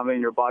to do something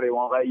and your body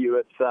won't let you.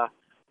 It's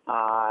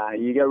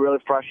you get really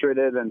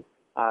frustrated and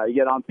you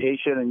get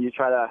impatient and you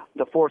try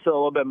to force it a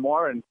little bit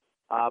more. And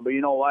but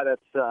you know what?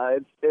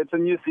 It's a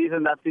new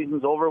season. That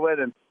season's over with,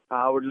 and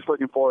we're just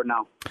looking forward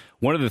now.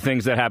 One of the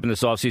things that happened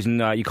this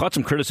offseason, you caught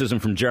some criticism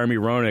from Jeremy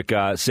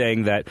Roenick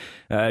saying that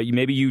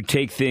maybe you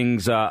take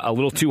things a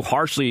little too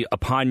harshly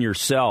upon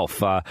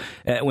yourself.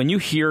 When you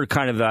hear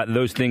kind of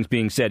those things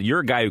being said,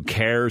 you're a guy who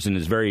cares and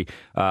is very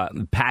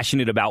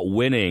passionate about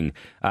winning.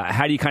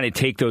 How do you kind of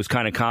take those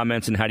kind of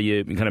comments, and how do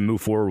you kind of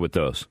move forward with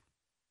those?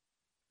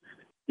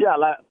 Yeah,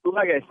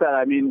 like I said,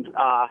 I mean,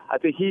 I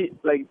think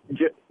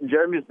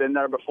Jeremy's been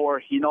there before.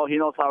 He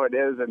knows how it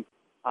is, and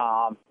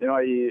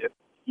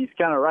he's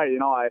kind of right.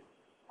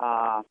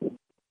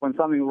 When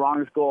something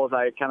wrong goes,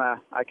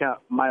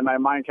 my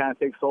mind kind of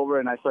takes over,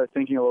 and I start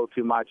thinking a little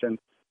too much. And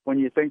when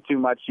you think too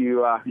much,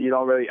 you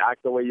don't really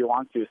act the way you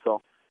want to.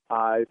 So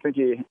I think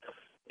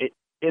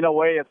in a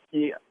way,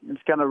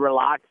 it's kind of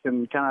relax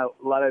and kind of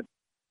let it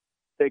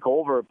take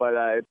over. But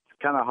it's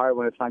kind of hard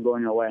when it's not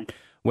going your way.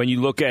 When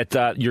you look at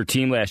your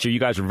team last year, you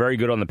guys were very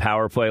good on the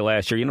power play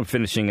last year. You ended up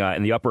finishing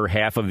in the upper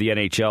half of the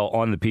NHL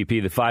on the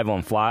PP. The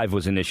 5-on-5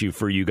 was an issue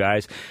for you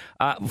guys.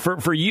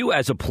 For you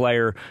as a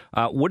player,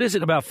 what is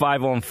it about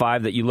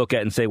 5-on-5 that you look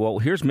at and say, well,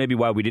 here's maybe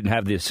why we didn't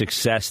have the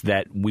success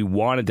that we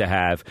wanted to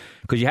have?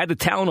 Because you had the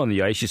talent on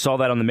the ice. You saw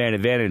that on the man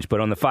advantage. But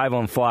on the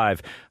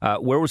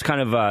 5-on-5, where was kind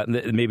of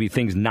maybe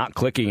things not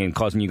clicking and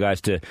causing you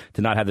guys to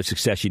not have the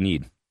success you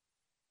need?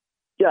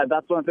 Yeah,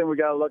 that's one thing we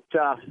got to look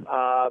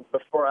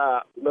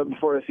before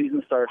the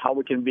season starts, how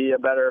we can be a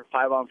better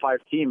 5-on-5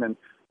 team. And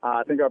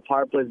I think our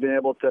power play has been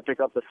able to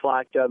pick up the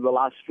slack. The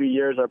last few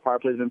years, our power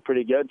play has been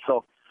pretty good.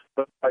 So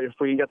if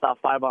we can get that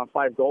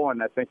 5-on-5 going,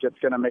 I think it's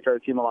going to make our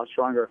team a lot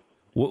stronger.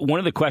 One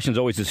of the questions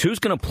always is, who's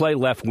going to play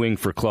left wing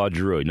for Claude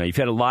Giroux? Now, you've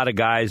had a lot of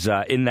guys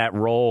in that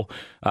role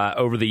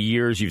over the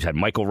years. You've had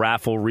Michael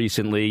Raffle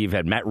recently. You've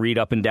had Matt Reed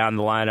up and down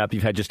the lineup.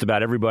 You've had just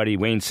about everybody,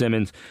 Wayne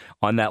Simmons,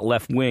 on that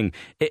left wing.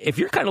 If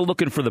you're kind of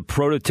looking for the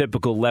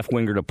prototypical left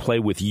winger to play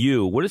with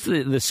you, what is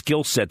the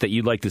skill set that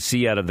you'd like to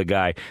see out of the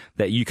guy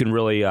that you can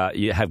really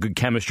you have good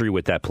chemistry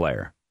with that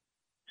player?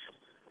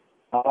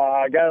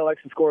 A guy that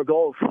likes to score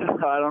goals.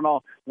 I don't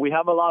know. We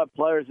have a lot of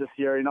players this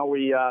year.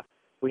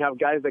 We have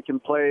guys that can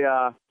play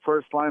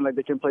first line like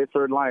they can play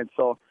third line.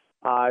 So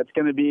it's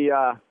going to be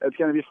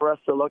for us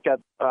to look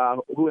at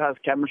who has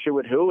chemistry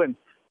with who, and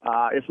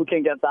if we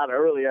can get that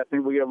early, I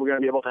think we're going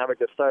to be able to have a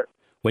good start.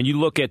 When you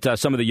look at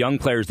some of the young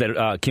players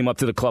that came up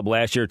to the club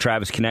last year,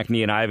 Travis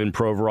Konecny and Ivan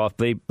Provorov,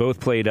 they both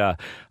played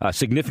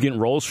significant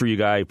roles for you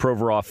guys.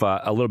 Provorov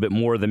a little bit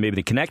more than maybe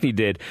the Konecny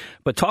did.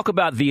 But talk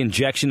about the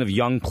injection of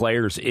young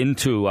players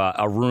into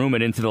a room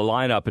and into the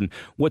lineup and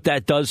what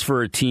that does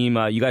for a team.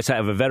 You guys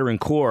have a veteran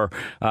core,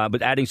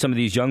 but adding some of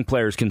these young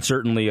players can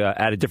certainly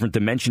add a different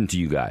dimension to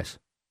you guys.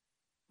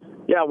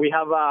 Yeah, we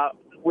have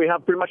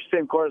pretty much the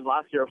same core as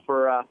last year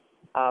for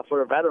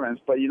the veterans.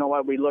 But you know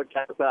what? We look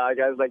at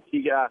guys like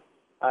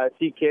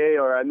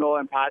TK or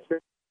Nolan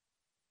Patrick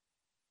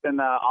and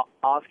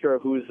Oscar,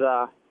 who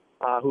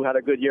had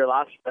a good year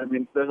last year. I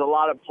mean, there's a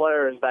lot of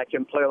players that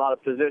can play a lot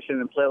of position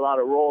and play a lot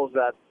of roles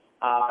that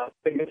I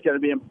think this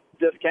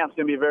camp's going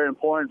to be very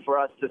important for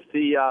us to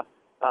see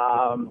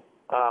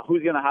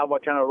who's going to have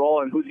what kind of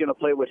role and who's going to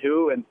play with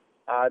who. And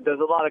there's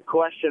a lot of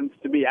questions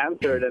to be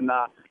answered, and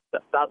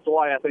that's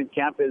why I think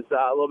camp is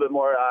a little bit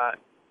more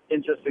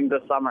interesting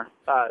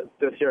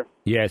this year.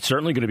 Yeah, it's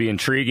certainly going to be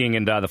intriguing,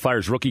 and the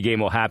Flyers rookie game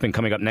will happen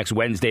coming up next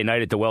Wednesday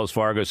night at the Wells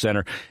Fargo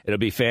Center. It'll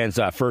be fans'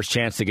 first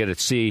chance to get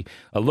a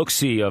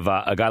look-see of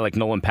a guy like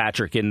Nolan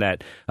Patrick in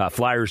that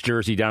Flyers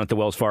jersey down at the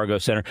Wells Fargo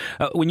Center.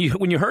 When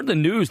you heard the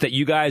news that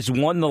you guys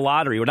won the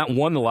lottery, or not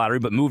won the lottery,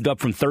 but moved up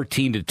from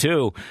 13 to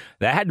 2,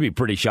 that had to be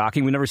pretty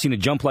shocking. We've never seen a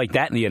jump like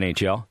that in the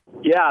NHL.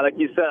 Yeah, like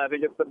you said, I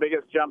think it's the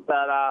biggest jump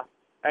that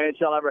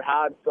NHL ever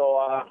had,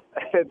 so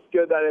it's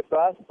good that it's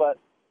us, but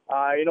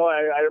I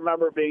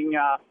remember being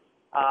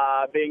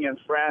in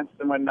France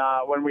and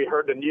when we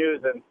heard the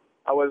news, and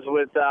I was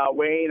with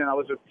Wayne and I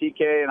was with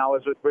TK and I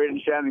was with Braden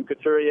Shen and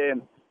Couturier,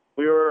 and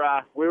we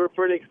were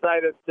pretty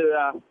excited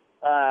to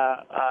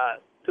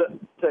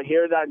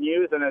hear that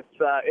news, and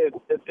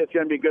it's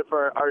going to be good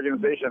for our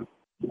organization.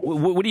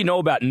 What do you know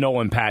about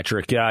Nolan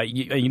Patrick?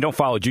 You don't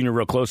follow Junior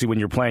real closely when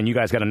you're playing. You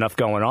guys got enough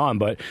going on,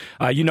 but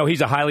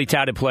he's a highly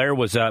touted player,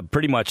 was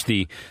pretty much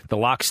the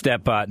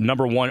lockstep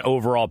number one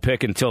overall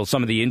pick until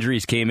some of the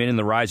injuries came in and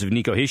the rise of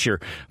Nico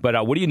Hischier.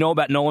 But what do you know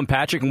about Nolan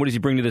Patrick, and what does he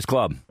bring to this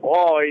club?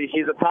 Oh,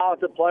 he's a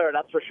talented player,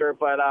 that's for sure.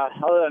 But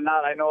other than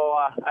that, I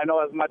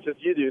know as much as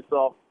you do.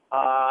 So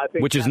I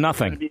think which is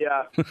nothing.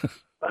 Yeah,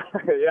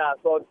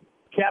 so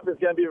camp is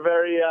going to be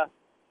very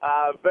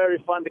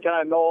fun to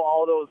kind of know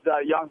all those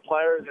young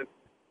players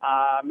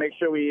and make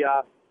sure we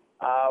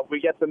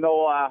get to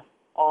know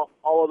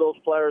all of those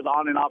players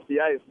on and off the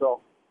ice.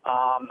 So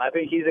I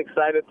think he's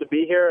excited to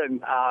be here,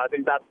 and I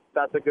think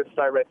that's a good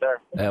start right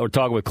there. We're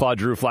talking with Claude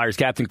Giroux, Flyers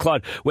captain.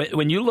 Claude,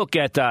 when you look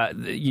at,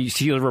 you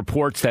see the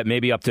reports that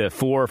maybe up to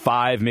 4 or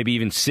 5, maybe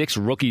even 6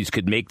 rookies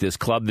could make this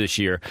club this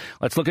year.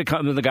 Let's look at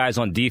some of the guys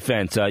on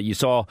defense. You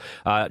saw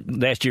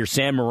last year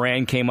Sam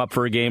Morin came up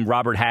for a game,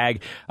 Robert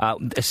Hagg.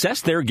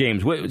 Assess their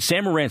games.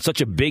 Sam Morin's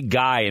such a big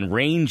guy and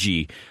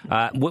rangy.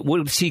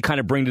 What does he kind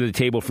of bring to the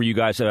table for you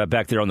guys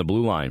back there on the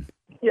blue line?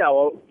 Yeah,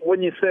 well,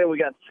 when you say we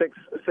got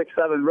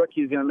 7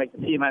 rookies going to make the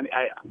team,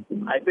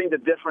 I think the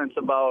difference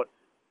about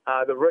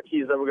the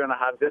rookies that we're going to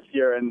have this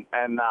year, and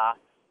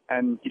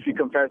if you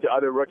compare it to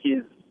other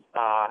rookies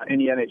in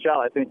the NHL,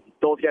 I think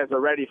those guys are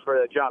ready for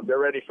the jump. They're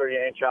ready for the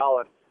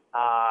NHL, and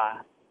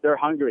they're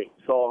hungry.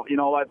 So you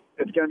know what?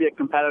 It's going to be a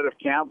competitive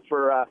camp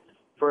to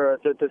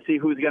see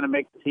who's going to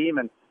make the team.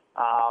 And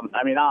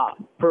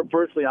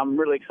personally, I'm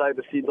really excited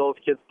to see those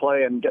kids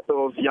play and get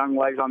those young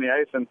legs on the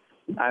ice and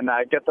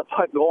get the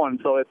puck going.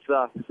 So it's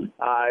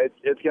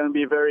going to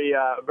be very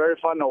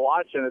fun to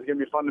watch, and it's going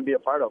to be fun to be a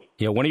part of.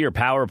 Yeah, one of your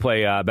power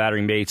play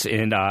battering mates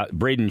in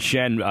Braden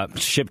Shen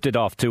shipped it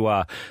off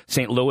to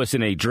St. Louis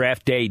in a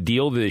draft day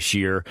deal this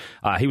year.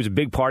 He was a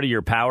big part of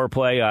your power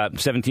play,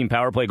 17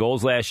 power play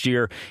goals last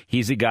year.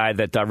 He's a guy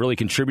that really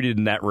contributed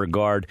in that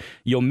regard.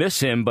 You'll miss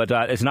him, but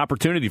it's an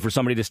opportunity for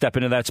somebody to step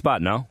into that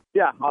spot, no?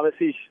 Yeah,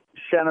 obviously,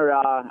 Shenner,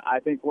 I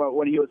think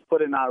when he was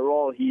put in that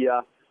role, he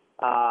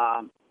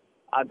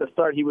at the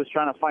start, he was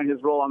trying to find his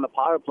role on the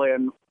power play,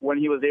 and when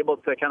he was able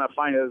to kind of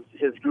find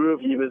his groove,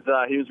 he was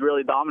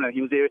really dominant.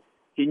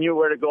 He knew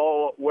where to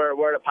go, where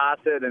to pass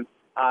it, and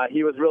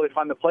he was really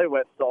fun to play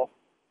with. So,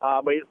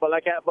 but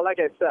like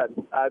I said,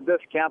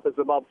 this camp is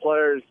about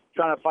players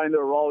trying to find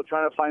their role,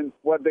 trying to find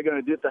what they're going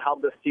to do to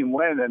help this team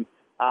win,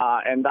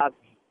 and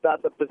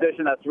that's a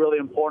position that's really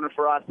important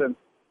for us. And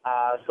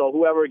so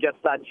whoever gets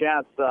that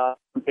chance,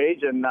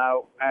 Paige,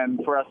 and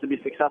for us to be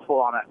successful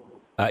on it.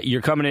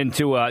 You're coming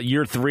into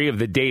year 3 of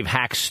the Dave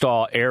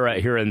Hackstall era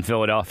here in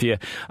Philadelphia.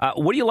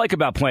 What do you like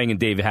about playing in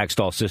Dave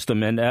Hackstall's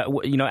system? And,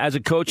 as a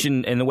coach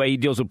and the way he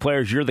deals with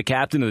players, you're the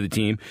captain of the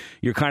team.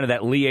 You're kind of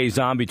that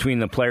liaison between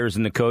the players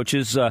and the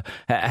coaches.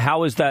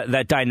 How is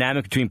that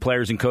dynamic between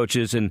players and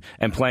coaches and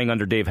playing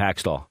under Dave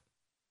Hackstall?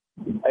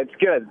 It's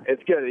good.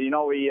 It's good.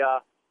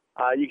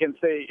 You can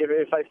say,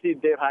 if I see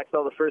Dave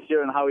Hackstall the first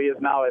year and how he is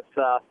now,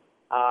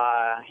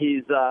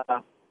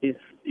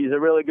 He's a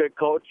really good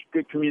coach,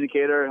 good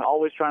communicator,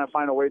 always trying to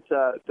find a way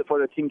for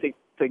the team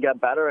to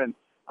get better. And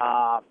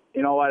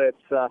you know what?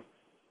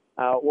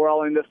 We're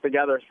all in this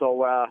together,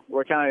 so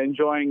we're kind of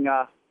enjoying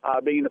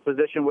being in the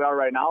position we are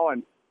right now,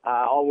 and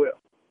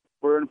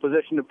we're in a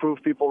position to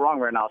prove people wrong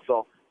right now.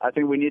 So I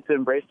think we need to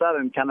embrace that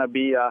and kind of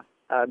be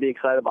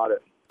excited about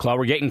it. Claude,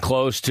 we're getting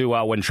close to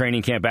when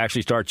training camp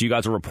actually starts. You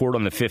guys will report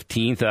on the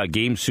 15th.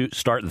 Games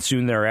start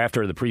soon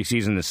thereafter, the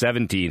preseason the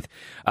 17th.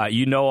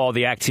 You know all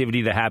the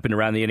activity that happened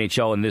around the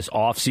NHL in this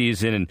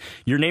offseason, and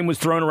your name was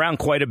thrown around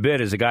quite a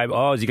bit as a guy,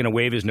 is he going to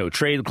waive his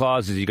no-trade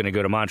clause? Is he going to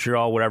go to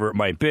Montreal? Whatever it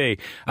might be.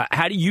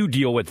 How do you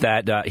deal with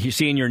that? You're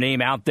seeing your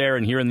name out there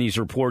and hearing these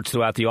reports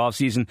throughout the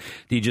offseason.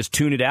 Do you just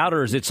tune it out,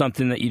 or is it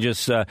something that you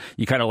just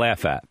you kind of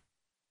laugh at?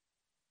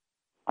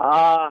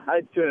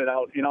 I tune it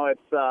out.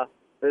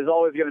 There's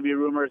always going to be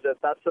rumors.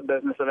 That's the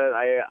business of it.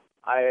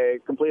 I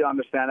completely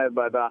understand it,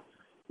 but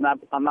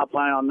I'm not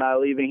planning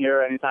on leaving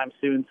here anytime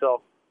soon.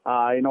 So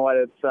you know what?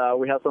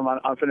 We have some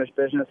unfinished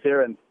business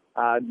here, and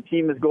the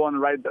team is going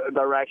the right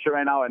direction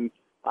right now, and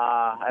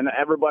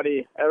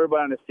everybody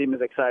on this team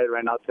is excited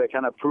right now to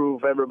kind of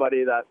prove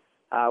everybody that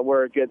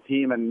we're a good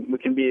team and we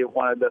can be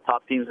one of the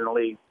top teams in the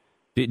league.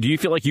 Do you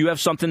feel like you have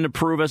something to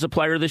prove as a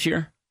player this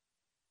year?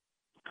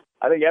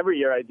 I think every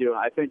year I do.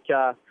 I think.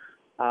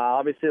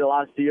 Obviously, the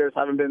last 2 years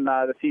haven't been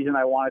the season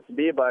I want it to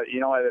be, but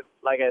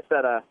like I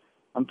said,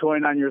 I'm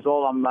 29 years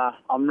old.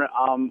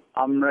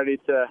 I'm ready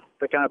to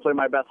kind of play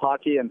my best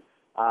hockey, and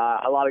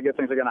a lot of good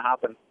things are going to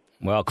happen.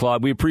 Well,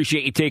 Claude, we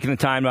appreciate you taking the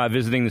time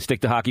visiting the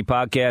Stick to Hockey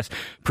podcast.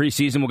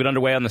 Preseason will get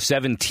underway on the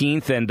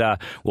 17th, and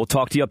we'll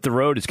talk to you up the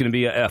road. It's going to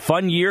be a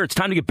fun year. It's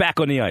time to get back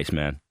on the ice,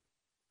 man.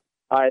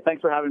 All right,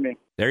 thanks for having me.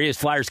 There he is,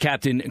 Flyers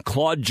captain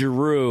Claude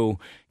Giroux,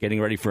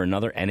 getting ready for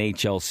another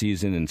NHL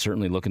season and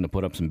certainly looking to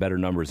put up some better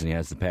numbers than he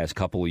has the past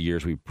couple of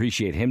years. We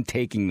appreciate him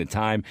taking the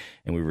time,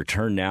 and we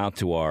return now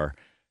to our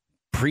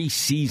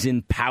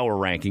preseason power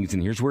rankings.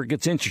 And here's where it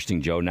gets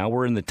interesting, Joe. Now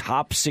we're in the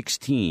top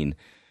 16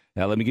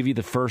 Now, let me give you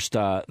the first,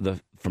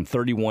 from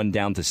 31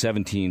 down to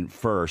 17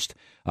 first.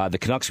 The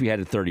Canucks we had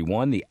at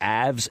 31, the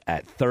Avs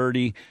at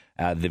 30,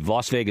 the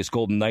Las Vegas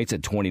Golden Knights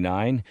at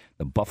 29,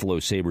 the Buffalo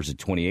Sabres at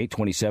 28,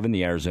 27,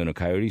 the Arizona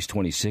Coyotes,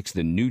 26,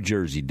 the New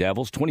Jersey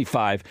Devils,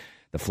 25,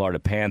 the Florida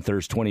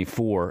Panthers,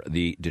 24,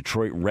 the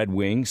Detroit Red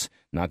Wings,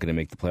 not going to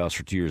make the playoffs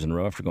for 2 years in a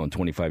row after going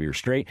 25 years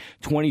straight,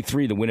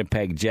 23, the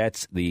Winnipeg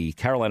Jets, the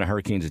Carolina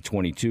Hurricanes at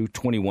 22,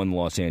 21, the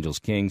Los Angeles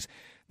Kings,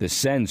 the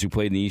Sens, who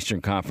played in the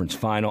Eastern Conference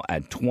Final,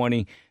 at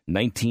 20,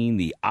 19,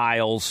 the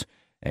Isles,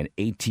 and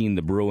 18,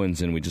 the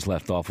Bruins, and we just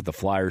left off with the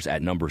Flyers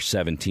at number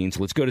 17.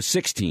 So let's go to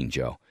 16,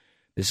 Joe.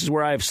 This is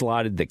where I have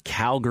slotted the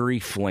Calgary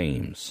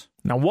Flames.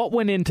 Now, what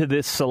went into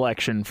this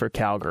selection for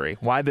Calgary?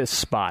 Why this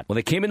spot? Well,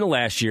 they came into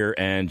last year,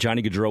 and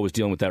Johnny Gaudreau was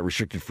dealing with that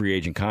restricted free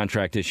agent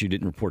contract issue,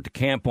 didn't report to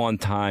camp on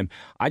time.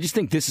 I just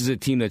think this is a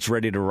team that's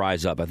ready to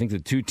rise up. I think the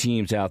two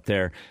teams out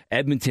there,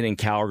 Edmonton and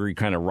Calgary,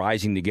 kind of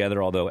rising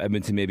together, although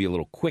Edmonton may be a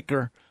little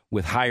quicker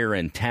with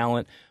higher-end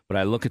talent. But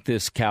I look at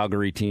this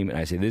Calgary team, and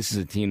I say this is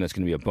a team that's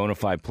going to be a bona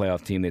fide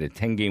playoff team. They had a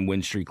 10-game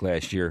win streak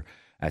last year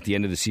at the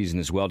end of the season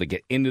as well to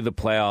get into the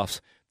playoffs.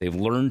 They've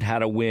learned how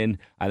to win.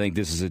 I think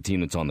this is a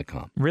team that's on the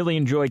come. Really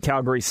enjoy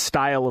Calgary's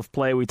style of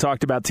play. We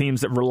talked about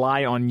teams that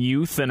rely on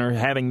youth and are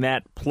having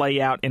that play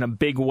out in a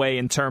big way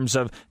in terms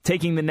of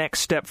taking the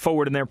next step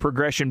forward in their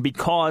progression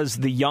because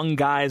the young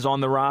guys on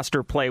the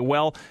roster play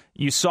well.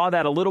 You saw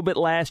that a little bit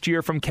last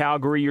year from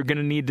Calgary. You're going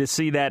to need to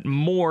see that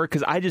more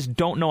because I just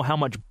don't know how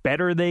much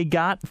better they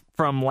got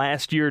from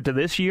last year to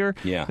this year.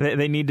 Yeah.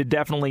 They need to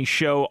definitely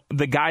show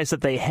the guys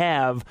that they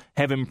have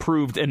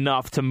improved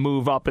enough to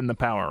move up in the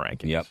power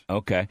rankings. Yep.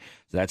 Okay.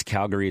 So that's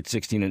Calgary at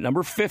 16. At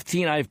number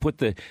 15, I've put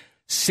the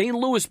St.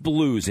 Louis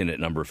Blues in at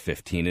number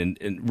 15,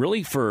 and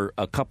really for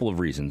a couple of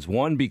reasons.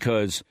 One,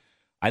 because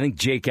I think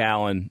Jake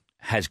Allen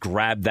has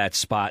grabbed that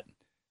spot,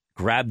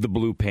 grabbed the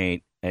blue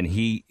paint, and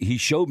he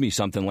showed me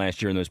something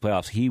last year in those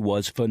playoffs. He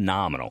was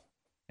phenomenal,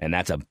 and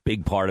that's a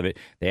big part of it.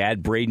 They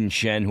add Braden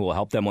Shen, who will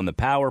help them on the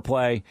power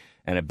play,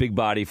 and a big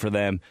body for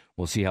them.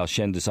 We'll see how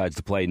Shen decides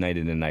to play night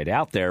in and night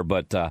out there,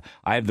 but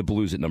I have the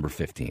Blues at number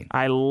 15.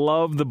 I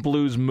love the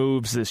Blues'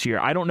 moves this year.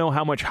 I don't know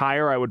how much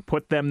higher I would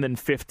put them than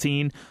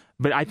 15,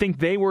 but I think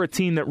they were a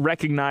team that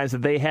recognized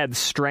that they had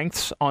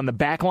strengths on the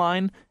back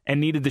line and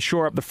needed to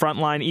shore up the front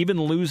line.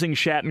 Even losing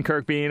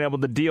Shattenkirk, being able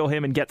to deal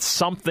him and get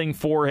something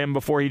for him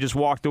before he just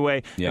walked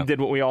away and did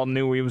what we all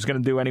knew he was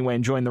going to do anyway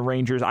and join the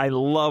Rangers. I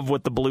love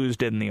what the Blues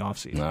did in the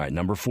offseason. All right,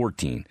 number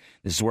 14.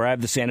 This is where I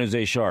have the San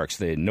Jose Sharks.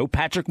 They had no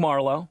Patrick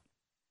Marleau.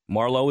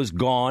 Marleau is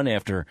gone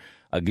after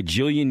a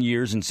gajillion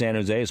years in San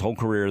Jose, his whole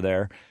career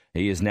there.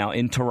 He is now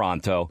in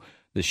Toronto.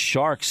 The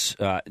Sharks,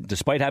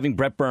 despite having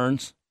Brett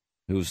Burns,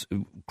 who's a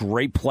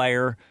great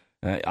player,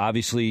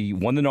 obviously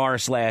won the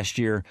Norris last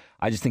year.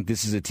 I just think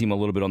this is a team a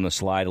little bit on the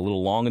slide, a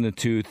little long in the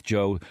tooth.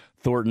 Joe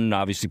Thornton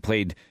obviously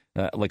played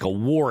like a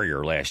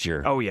warrior last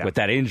year with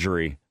that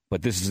injury.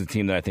 But this is a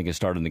team that I think is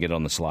starting to get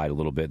on the slide a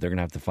little bit. They're going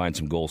to have to find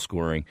some goal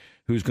scoring.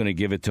 Who's going to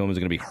give it to them? Is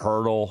it going to be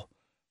Hurdle?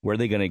 Where are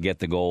they going to get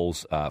the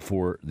goals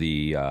for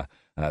the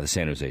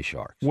San Jose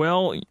Sharks?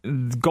 Well,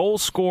 goal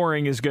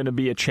scoring is going to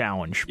be a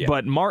challenge,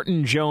 but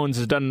Martin Jones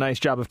has done a nice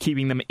job of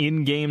keeping them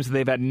in games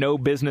they've had no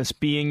business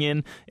being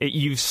in.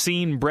 You've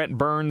seen Brett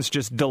Burns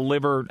just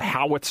deliver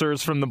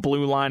howitzers from the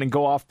blue line and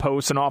go off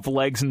posts and off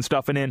legs and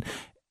stuff and in.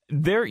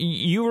 There,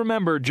 you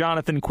remember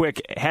Jonathan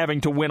Quick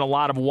having to win a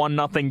lot of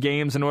 1-0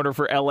 games in order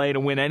for LA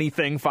to win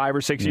anything 5 or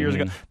 6 years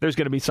ago. There's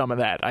going to be some of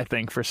that, I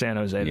think, for San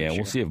Jose this year.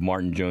 We'll see if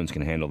Martin Jones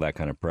can handle that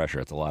kind of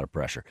pressure. It's a lot of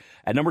pressure.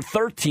 At number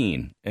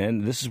 13,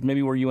 and this is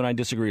maybe where you and I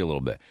disagree a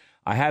little bit,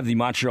 I have the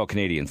Montreal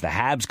Canadiens. The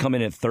Habs come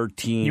in at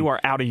 13. You are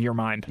out of your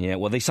mind. Yeah,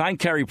 well, they signed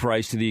Carey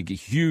Price to the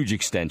huge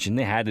extension.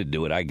 They had to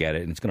do it. I get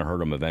it, and it's going to hurt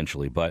them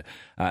eventually. But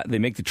they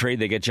make the trade.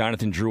 They get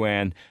Jonathan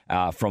Drouin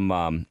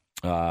from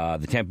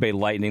the Tampa Bay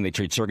Lightning. They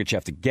trade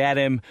Sergachev to get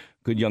him.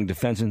 Good young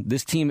defenseman.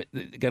 This team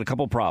got a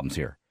couple of problems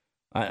here.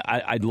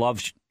 I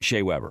love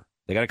Shea Weber.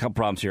 They got a couple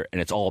problems here, and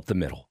it's all up the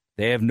middle.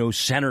 They have no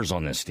centers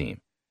on this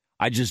team.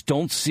 I just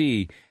don't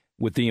see,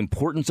 with the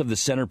importance of the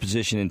center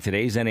position in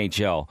today's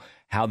NHL,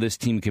 how this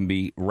team can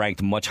be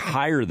ranked much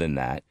higher than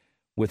that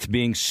with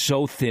being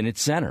so thin at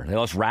center. They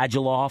lost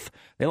Radulov.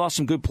 They lost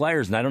some good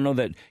players, and I don't know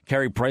that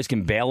Carey Price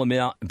can bail him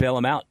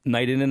out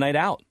night in and night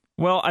out.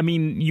 Well, I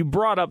mean, you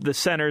brought up the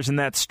centers, and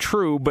that's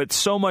true, but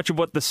so much of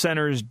what the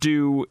centers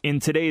do in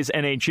today's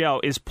NHL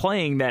is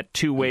playing that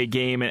two-way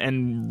game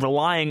and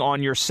relying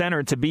on your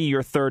center to be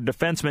your third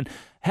defenseman.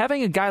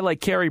 Having a guy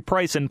like Carey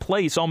Price in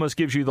place almost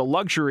gives you the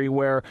luxury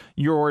where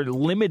your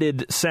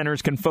limited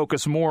centers can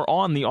focus more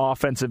on the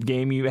offensive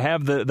game. You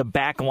have the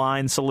back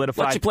line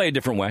solidified. Lets you play a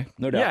different way,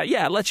 no doubt.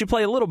 Yeah, it lets you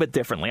play a little bit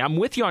differently. I'm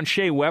with you on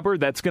Shea Weber.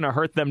 That's going to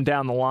hurt them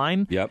down the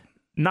line. Yep.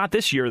 Not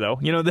this year, though.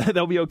 You know,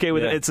 they'll be okay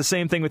with it. It's the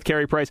same thing with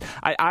Carey Price.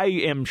 I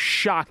am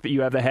shocked that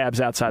you have the Habs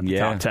outside the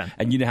top 10.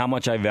 And you know how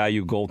much I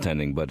value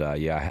goaltending, but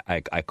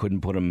I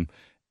couldn't put them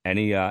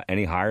any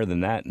higher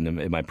than that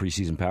in my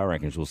preseason power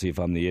rankings. We'll see if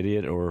I'm the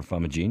idiot or if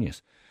I'm a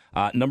genius.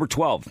 Number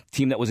 12,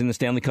 team that was in the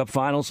Stanley Cup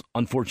Finals.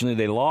 Unfortunately,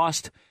 they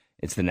lost.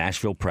 It's the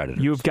Nashville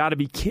Predators. You've got to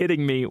be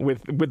kidding me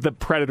with the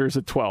Predators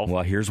at 12.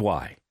 Well, here's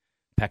why.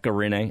 Pekka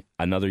Rinne,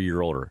 another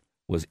year older,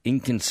 was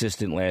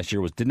inconsistent last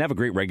year, didn't have a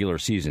great regular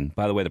season.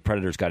 By the way, the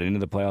Predators got into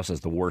the playoffs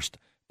as the worst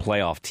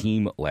playoff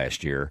team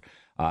last year.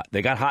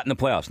 They got hot in the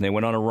playoffs, and they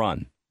went on a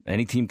run.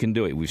 Any team can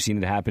do it. We've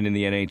seen it happen in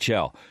the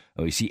NHL.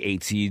 We see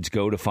 8 seeds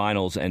go to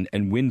finals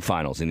and win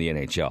finals in the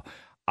NHL.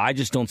 I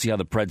just don't see how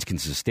the Preds can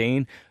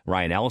sustain.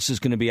 Ryan Ellis is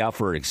going to be out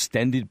for an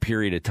extended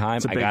period of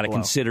time. I got to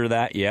consider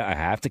that. Yeah, I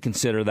have to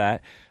consider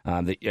that.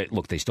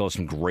 Look, they still have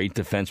some great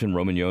defensemen.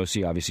 Roman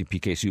Josi, obviously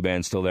PK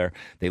Subban's still there.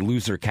 They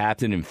lose their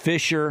captain in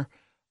Fisher.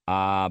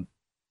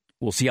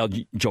 We'll see how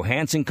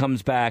Johansson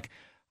comes back.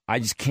 I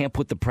just can't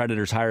put the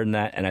Predators higher than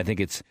that, and I think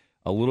it's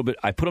a little bit.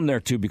 I put them there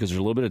too because there's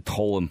a little bit of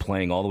toll in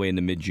playing all the way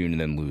into mid-June and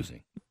then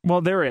losing.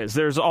 Well, there is.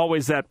 There's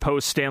always that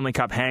post-Stanley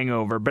Cup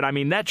hangover, but I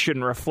mean that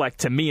shouldn't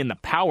reflect to me in the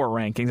power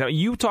rankings. I mean,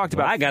 you talked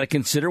about. I got to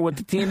consider what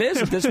the team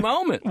is at this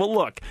moment. Well,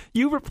 look,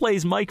 you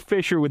replace Mike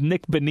Fisher with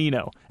Nick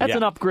Bonino. That's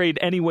an upgrade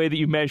any way that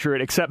you measure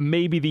it, except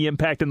maybe the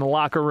impact in the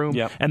locker room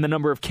and the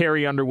number of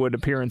Carrie Underwood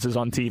appearances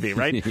on TV.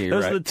 Right?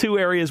 Those are the two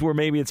areas where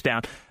maybe it's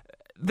down.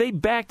 They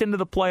backed into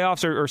the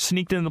playoffs or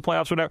sneaked into the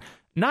playoffs, whatever.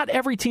 Not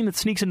every team that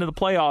sneaks into the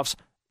playoffs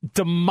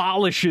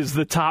demolishes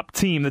the top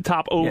team, the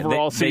top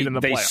overall seed in the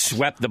playoffs. They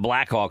swept the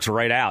Blackhawks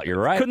right out. You're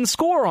right. Couldn't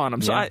score on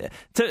them. So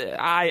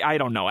I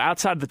don't know.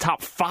 Outside the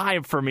top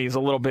 5 for me is a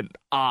little bit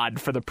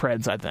odd for the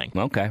Preds, I think.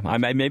 Okay. I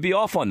may be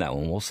off on that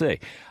one. We'll see.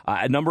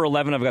 At number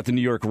 11, I've got the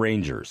New York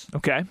Rangers.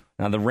 Okay.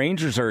 Now, the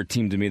Rangers are a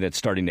team to me that's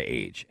starting to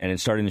age, and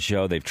it's starting to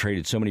show. They've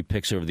traded so many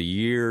picks over the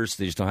years.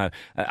 They just don't have.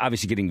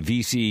 Obviously, getting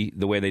VC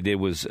the way they did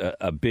was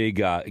a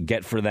big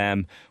get for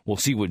them. We'll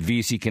see what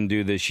VC can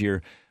do this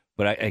year.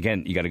 But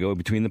again, you got to go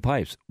between the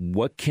pipes.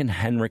 What can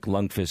Henrik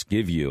Lundqvist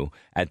give you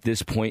at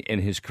this point in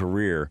his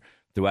career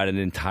throughout an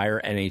entire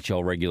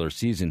NHL regular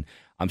season?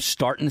 I'm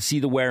starting to see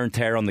the wear and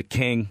tear on the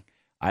King.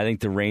 I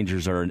think the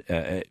Rangers are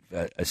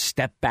a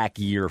step back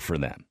year for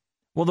them.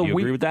 Well, do you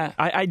agree with that?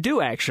 I do,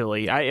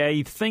 actually.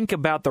 I think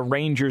about the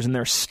Rangers and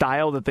their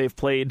style that they've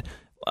played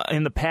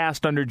in the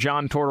past under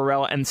John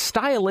Tortorella, and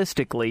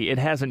stylistically, it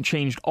hasn't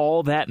changed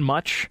all that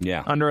much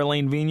under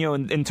Alain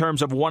Vigneault in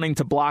terms of wanting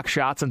to block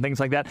shots and things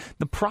like that.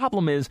 The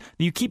problem is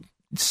you keep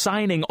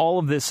signing all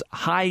of this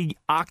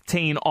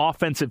high-octane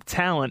offensive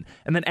talent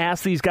and then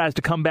ask these guys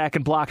to come back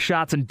and block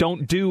shots and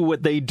don't do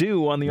what they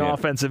do on the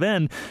offensive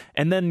end,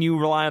 and then you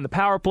rely on the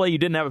power play. You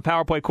didn't have a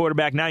power play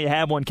quarterback. Now you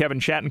have one, Kevin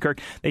Shattenkirk.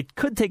 They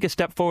could take a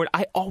step forward.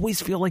 I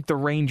always feel like the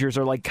Rangers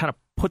are like kind of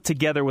put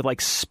together with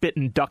like spit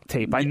and duct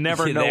tape. I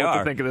never know what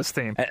to think of this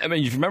team. I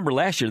mean, you remember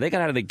last year, they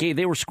got out of the gate.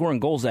 They were scoring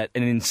goals at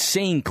an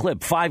insane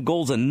clip, 5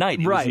 goals a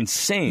night. It was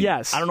insane.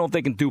 Yes. I don't know if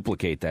they can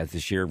duplicate that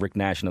this year. Rick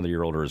Nash, another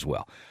year older as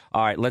well.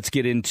 All right, let's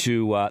get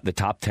into the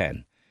top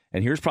 10.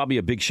 And here's probably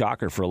a big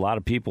shocker for a lot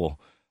of people.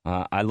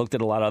 I looked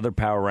at a lot of other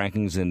power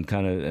rankings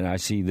and I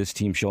see this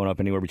team showing up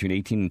anywhere between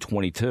 18 and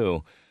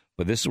 22.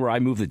 But this is where I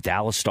move the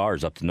Dallas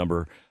Stars up to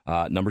number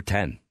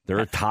 10. They're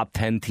a top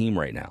 10 team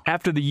right now.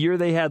 After the year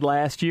they had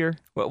last year,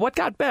 what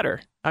got better?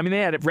 I mean,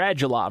 they had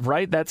Radulov,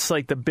 right? That's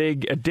like the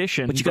big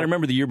addition. But you got to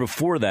remember the year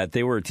before that,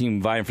 they were a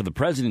team vying for the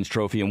President's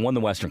Trophy and won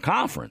the Western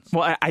Conference.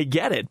 Well, I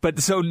get it, but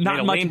so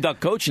not much. Lame duck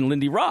coach and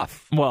Lindy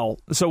Ruff. Well,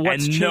 so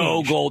what's changed?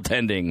 No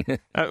goaltending.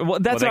 Well,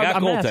 that's what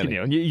I'm asking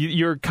you.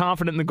 You're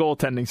confident in the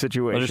goaltending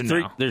situation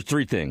now. There's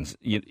 3 things.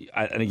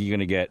 I think you're going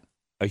to get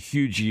a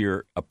huge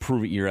year, a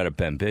proven year out of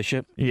Ben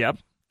Bishop. Yep.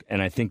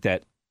 And I think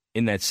that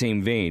in that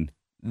same vein,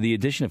 the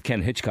addition of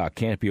Ken Hitchcock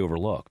can't be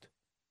overlooked.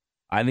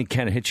 I think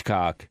Ken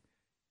Hitchcock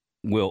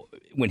will,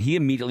 when he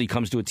immediately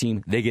comes to a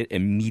team, they get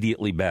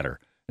immediately better.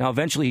 Now,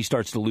 eventually he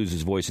starts to lose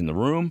his voice in the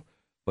room,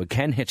 but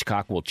Ken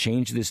Hitchcock will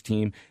change this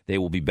team. They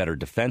will be better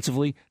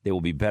defensively. They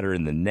will be better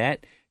in the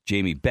net.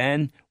 Jamie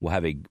Benn will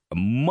have a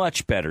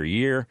much better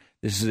year.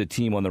 This is a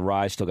team on the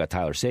rise. Still got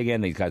Tyler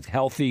Seguin. These guys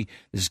healthy.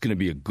 This is going to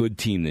be a good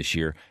team this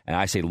year. And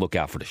I say look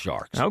out for the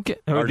Sharks. Okay.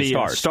 Or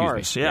the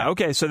Stars. Yeah.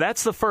 Okay. So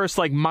that's the first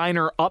like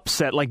minor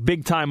upset, like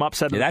big time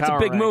upset. That's a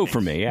big move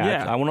for me.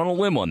 Yeah. I went on a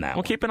limb on that.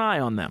 We'll keep an eye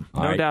on them.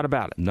 No doubt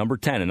about it. Number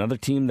 10, another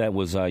team that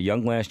was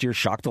young last year,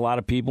 shocked a lot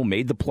of people,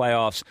 made the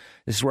playoffs.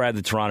 This is where I had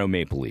the Toronto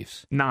Maple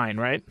Leafs. 9,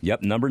 right?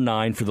 Yep. Number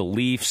 9 for the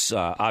Leafs.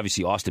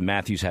 Obviously, Austin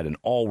Matthews had an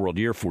all-world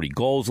year, 40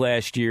 goals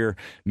last year.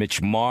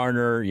 Mitch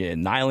Marner,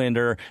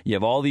 Nylander. You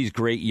have all these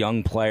great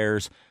young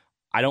players.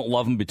 I don't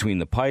love them between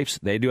the pipes.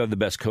 They do have the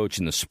best coach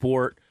in the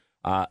sport.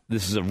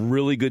 This is a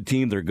really good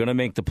team. They're going to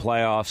make the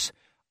playoffs.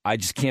 I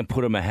just can't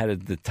put them ahead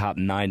of the top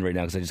 9 right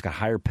now because I just got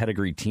higher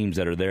pedigree teams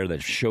that are there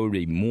that showed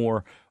me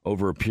more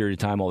over a period of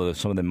time, although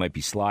some of them might be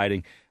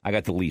sliding. I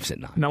got the Leafs at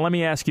 9. Now, let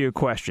me ask you a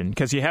question,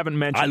 because you haven't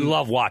mentioned... I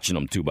love watching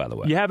them, too, by the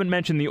way. You haven't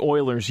mentioned the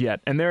Oilers yet,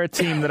 and they're a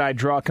team that I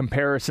draw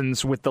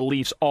comparisons with the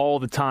Leafs all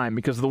the time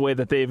because of the way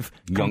that they've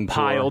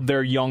compiled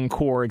their young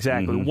core.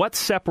 Exactly. Mm-hmm. What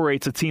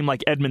separates a team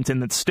like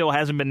Edmonton that still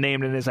hasn't been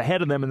named and is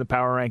ahead of them in the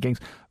power rankings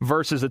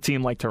versus a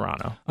team like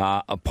Toronto?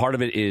 A part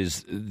of it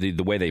is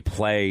the way they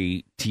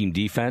play team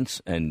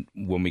defense, and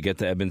when we get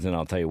to Edmonton,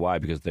 I'll tell you why,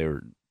 because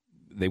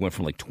they went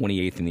from like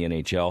 28th in the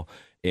NHL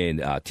in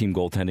team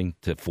goaltending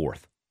to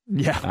 4th.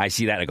 Yeah. I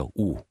see that. I go,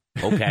 ooh,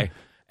 okay.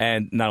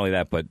 And not only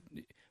that, but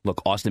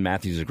look, Austin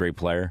Matthews is a great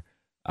player.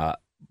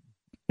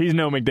 He's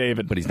no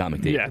McDavid. But he's not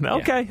McDavid. Yeah,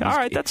 okay. All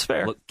right, that's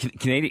fair. Look,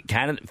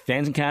 Canada,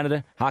 fans in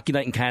Canada, Hockey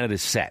Night in Canada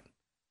is set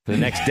for the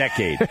next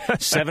decade.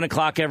 7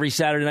 o'clock every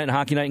Saturday night in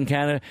Hockey Night in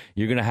Canada,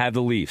 you're going to have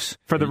the Leafs.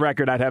 For the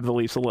record, I'd have the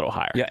Leafs a little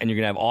higher. Yeah, and you're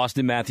going to have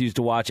Austin Matthews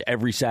to watch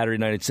every Saturday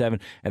night at 7,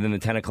 and then the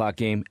 10 o'clock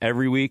game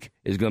every week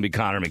is going to be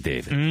Connor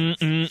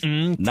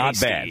McDavid. Not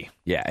tasty. bad.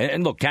 Yeah,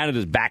 and look,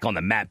 Canada's back on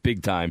the map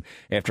big time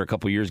after a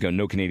couple of years ago.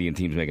 No Canadian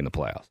teams making the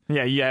playoffs.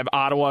 Yeah, you have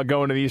Ottawa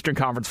going to the Eastern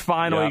Conference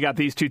Final. Yep. You got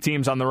these two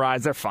teams on the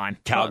rise. They're fine.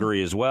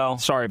 Calgary as well.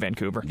 Sorry,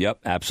 Vancouver.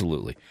 Yep,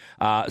 absolutely.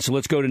 So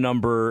let's go to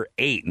number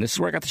 8, and this is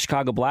where I got the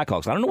Chicago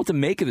Blackhawks. I don't know what to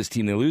make of this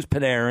team. They lose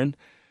Panarin.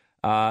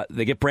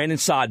 They get Brandon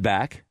Saad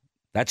back.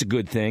 That's a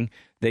good thing.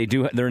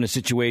 They're in a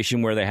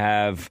situation where they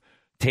have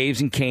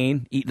Taves and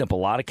Kane eating up a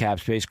lot of cap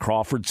space.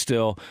 Crawford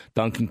still,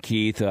 Duncan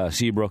Keith,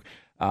 Seabrook.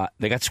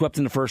 They got swept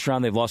in the first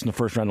round. They've lost in the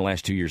first round the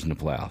last 2 years in the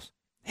playoffs.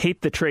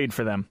 Hate the trade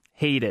for them.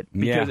 Hate it.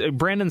 Because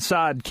Brandon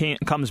Saad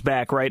comes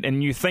back, right?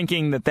 And you're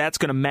thinking that that's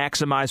going to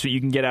maximize what you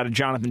can get out of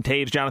Jonathan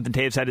Taves. Jonathan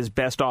Taves had his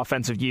best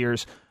offensive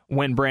years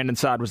when Brandon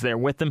Saad was there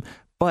with them.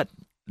 But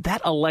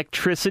that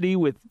electricity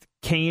with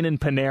Kane and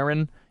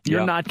Panarin,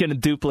 you're not going to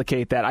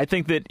duplicate that. I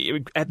think that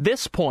at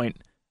this point,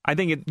 I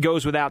think it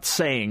goes without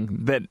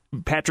saying that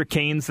Patrick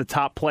Kane's the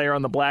top player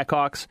on the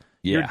Blackhawks.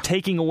 You're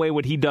taking away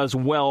what he does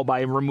well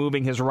by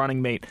removing his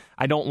running mate.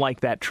 I don't like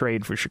that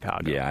trade for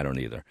Chicago. Yeah, I don't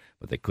either,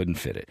 but they couldn't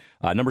fit it.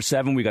 Number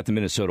 7, we got the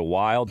Minnesota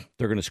Wild.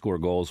 They're going to score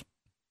goals.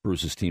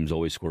 Bruce's teams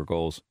always score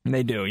goals.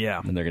 They do, yeah.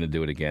 And they're going to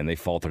do it again. They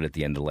faltered at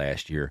the end of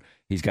last year.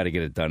 He's got to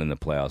get it done in the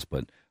playoffs,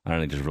 but I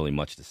don't think there's really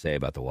much to say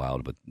about the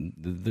Wild, but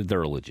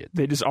they're legit.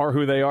 They just are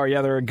who they are.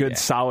 Yeah, they're a good,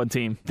 solid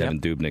team. Devin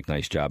Dubnyk,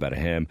 nice job out of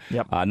him.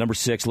 Yep. Number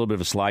 6, a little bit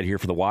of a slide here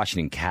for the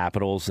Washington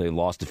Capitals. They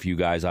lost a few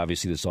guys,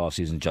 obviously, this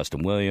offseason.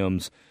 Justin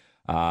Williams.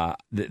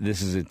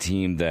 This is a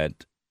team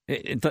that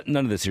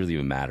none of this really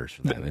even matters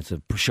for them. It's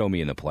a show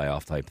me in the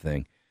playoff type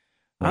thing.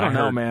 I don't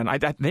know, man.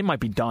 They might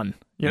be done.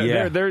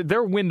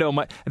 Their window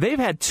they've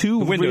had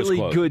 2 really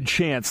good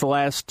chances the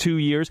last 2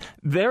 years.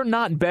 They're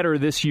not better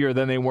this year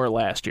than they were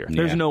last year.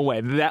 There's no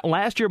way. That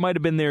last year might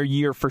have been their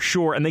year for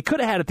sure, and they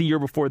could have had it the year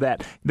before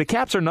that. The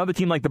Caps are another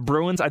team like the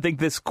Bruins. I think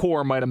this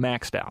core might have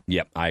maxed out.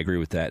 Yep, I agree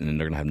with that, and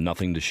they're going to have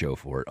nothing to show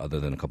for it other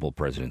than a couple of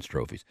President's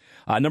trophies.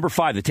 Number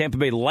 5, the Tampa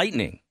Bay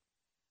Lightning.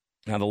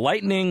 Now, the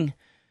Lightning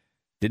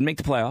didn't make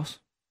the playoffs.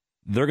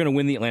 They're going to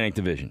win the Atlantic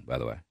Division, by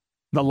the way.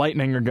 The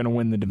Lightning are going to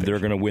win the division. They're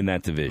going to win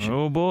that division.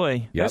 Oh, boy.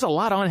 Yep. There's a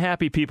lot of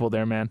unhappy people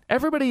there, man.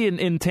 Everybody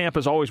in Tampa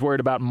is always worried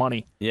about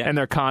money and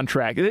their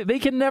contract. They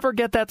can never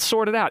get that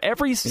sorted out.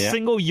 Every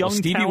single young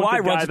Stevie Y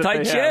runs a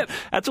tight ship.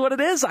 That's what it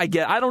is, I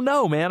get. I don't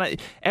know, man.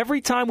 Every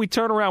time we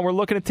turn around, we're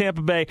looking at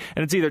Tampa Bay,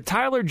 and it's either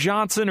Tyler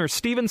Johnson or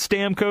Steven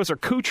Stamkos or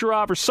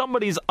Kucherov or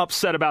somebody's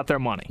upset about their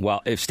money.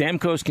 Well, if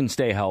Stamkos can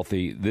stay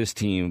healthy, this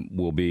team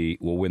will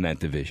win that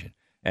division.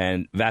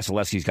 And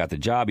Vasilevsky's got the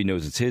job. He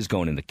knows it's his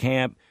going into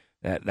camp.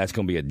 That's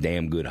going to be a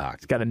damn good hockey.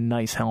 It's got a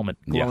nice helmet,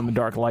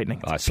 glow-in-the-dark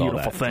lightning. It's a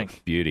beautiful thing.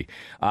 Beauty.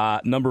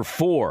 Number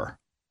 4.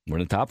 We're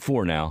in the top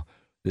 4 now.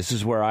 This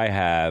is where I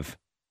have...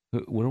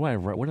 What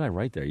did I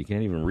write there? You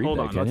can't even read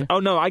that, can you? Oh,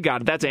 no, I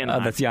got it. That's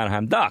Anaheim. That's the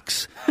Anaheim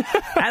Ducks.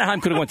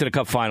 Anaheim could have went to the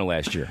Cup final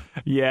last year.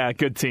 Yeah,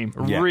 good team.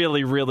 Yeah.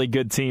 Really, really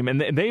good team.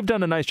 And they've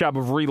done a nice job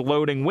of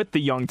reloading with the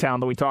young talent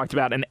that we talked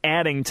about and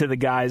adding to the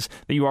guys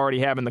that you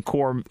already have in the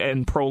core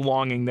and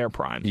prolonging their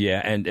prime.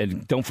 Yeah,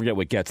 and don't forget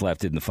what Getzlaf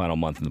did in the final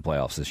month in the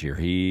playoffs this year.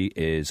 He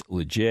is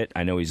legit.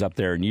 I know he's up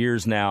there in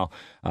years now,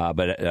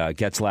 but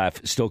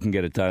Getzlaf still can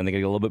get it done. They got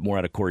to get a little bit more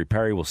out of Corey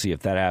Perry. We'll see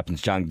if that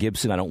happens. John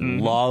Gibson, I don't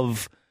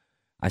love...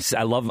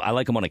 I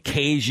like him on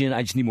occasion.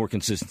 I just need more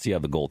consistency out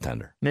of the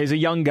goaltender. He's a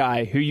young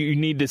guy who you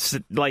need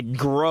to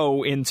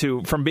grow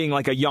into from being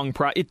like a young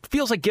It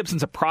feels like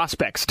Gibson's a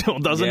prospect still,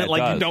 doesn't it?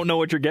 Like, you don't know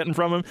what you're getting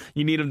from him.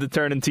 You need him to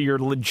turn into your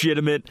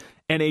legitimate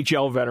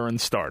NHL veteran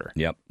starter.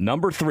 Yep.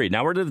 Number 3.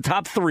 Now we're to the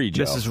top 3,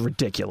 Joe. This is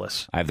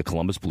ridiculous. I have the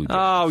Columbus Blue Jackets.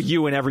 Oh,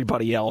 you and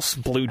everybody else.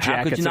 Blue Jackets.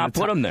 How could you not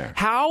put them there?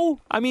 How?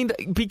 I mean,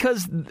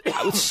 because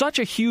it was such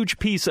a huge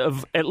piece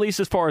of, at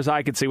least as far as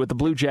I could see, what the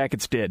Blue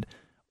Jackets did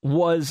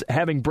was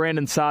having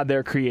Brandon Saad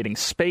there creating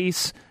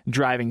space,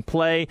 driving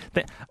play.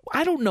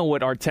 I don't know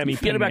what Artemi Panarin...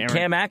 Forget about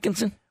Cam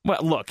Atkinson? Well,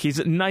 look, he's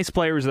nice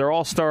players. They're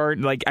all-star.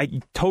 Like, I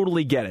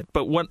totally get it.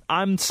 But what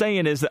I'm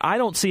saying is that I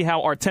don't see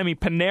how Artemi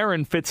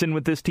Panarin fits in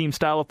with this team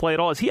style of play at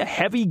all. Is he a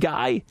heavy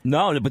guy?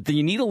 No, but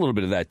you need a little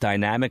bit of that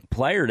dynamic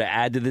player to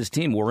add to this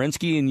team.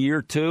 Werenski in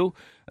year 2...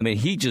 I mean,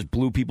 he just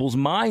blew people's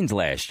minds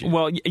last year.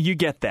 Well, you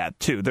get that,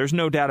 too. There's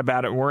no doubt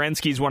about it.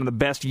 Werenski's one of the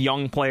best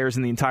young players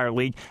in the entire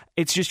league.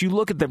 It's just you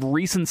look at the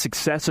recent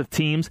success of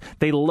teams,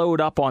 they load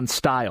up on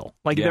style.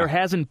 Like there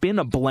hasn't been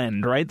a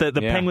blend, right? The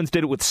Penguins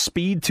did it with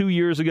speed 2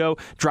 years ago,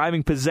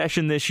 driving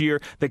possession this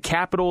year. The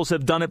Capitals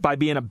have done it by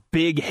being a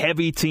big,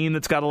 heavy team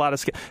that's got a lot of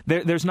skill.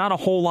 There's not a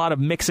whole lot of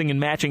mixing and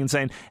matching and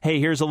saying, hey,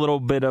 here's a little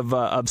bit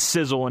of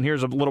sizzle and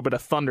here's a little bit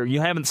of thunder.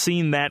 You haven't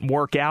seen that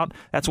work out.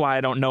 That's why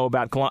I don't know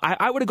about Columbus.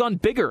 I would have gone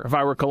bigger if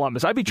I were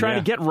Columbus. I'd be trying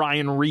to get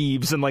Ryan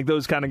Reeves and like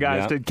those kind of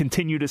guys to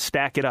continue to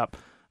stack it up.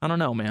 I don't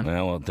know, man.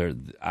 Well,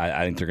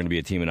 I think they're going to be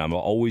a team, and I'm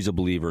always a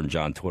believer in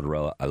John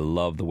Tortorella. I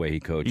love the way he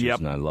coaches,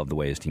 and I love the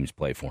way his teams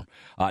play for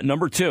him.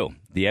 Number 2,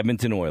 the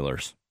Edmonton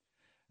Oilers.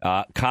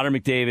 Connor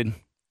McDavid,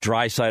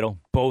 Draisaitl,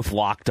 both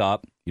locked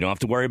up. You don't have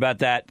to worry about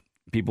that.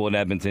 People in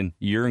Edmonton,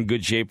 you're in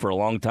good shape for a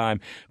long time.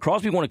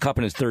 Crosby won a cup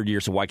in his 3rd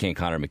year, so why can't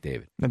Connor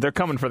McDavid? They're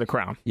coming for the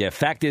crown. Yeah,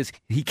 fact is,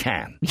 he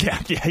can. Yeah,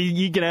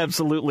 he can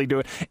absolutely do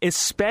it,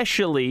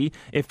 especially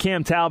if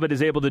Cam Talbot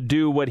is able to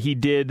do what he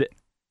did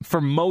for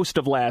most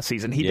of last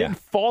season. He did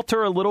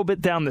falter a little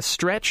bit down the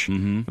stretch.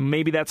 Mm-hmm.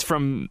 Maybe that's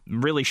from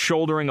really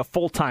shouldering a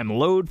full-time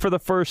load for the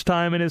first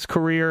time in his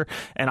career,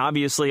 and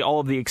obviously all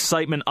of the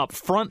excitement up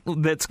front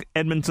that's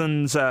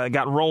Edmonton's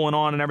got rolling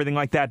on and everything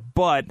like that.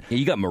 But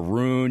you got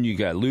Maroon, you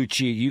got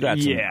Lucci, you got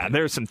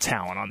there's some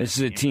talent on this.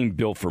 This is a team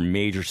built for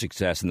major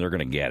success, and they're going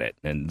to get it.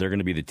 And they're going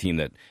to be the team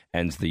that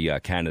ends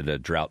the Canada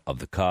drought of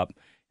the Cup.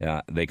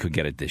 They could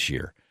get it this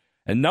year.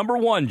 And number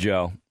 1,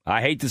 Joe, I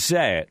hate to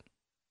say it,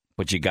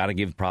 but you got to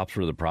give props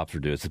where the props are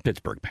due. It's the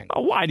Pittsburgh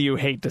Penguins. Why do you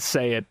hate to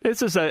say it?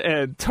 This is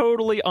a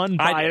totally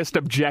unbiased,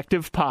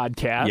 objective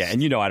podcast. Yeah,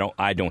 and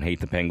I don't hate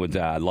the Penguins.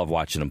 I love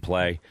watching them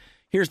play.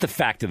 Here's the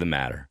fact of the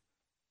matter.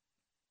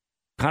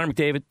 Connor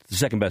McDavid, the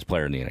second best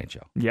player in the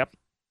NHL. Yep.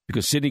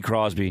 Because Sidney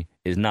Crosby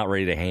is not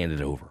ready to hand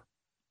it over.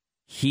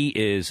 He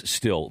is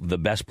still the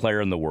best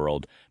player in the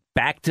world.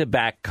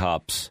 Back-to-back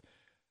cups.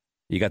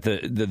 You got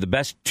the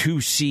best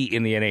 2C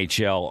in the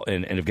NHL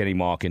in Evgeny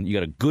Malkin. You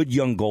got a good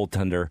young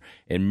goaltender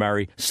in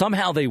Murray.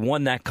 Somehow they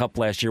won that cup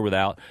last year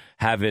without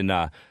having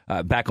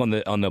back on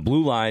the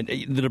blue line.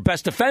 They're the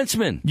best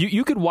defensemen.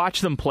 You could watch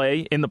them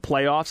play in the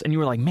playoffs, and you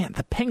were like, man,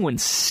 the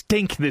Penguins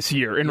stink this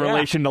year in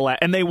relation to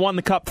and they won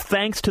the cup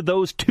thanks to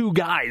those 2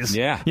 guys.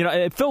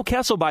 Yeah. Phil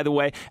Kessel, by the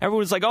way,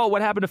 everyone's like, oh,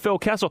 what happened to Phil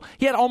Kessel?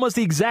 He had almost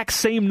the exact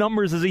same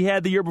numbers as he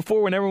had the year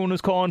before when everyone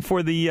was calling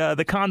for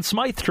the Conn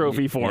Smythe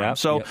Trophy for him.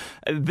 So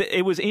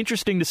it was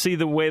interesting to see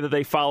the way that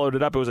they followed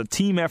it up. It was a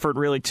team effort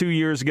really 2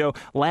 years ago.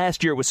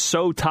 Last year it was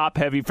so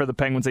top-heavy for the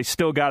Penguins. They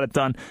still got it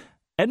done.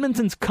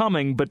 Edmonton's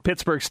coming, but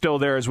Pittsburgh's still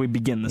there as we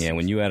begin this season.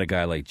 When you had a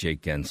guy like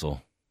Jake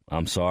Gensel,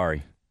 I'm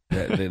sorry.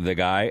 The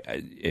guy,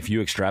 if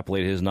you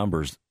extrapolate his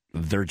numbers,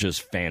 they're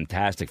just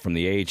fantastic from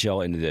the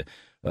AHL into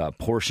the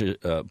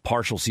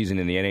partial season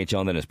in the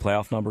NHL and then his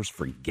playoff numbers,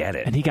 forget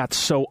it. And he got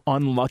so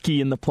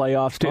unlucky in the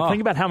playoffs, too.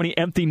 Think about how many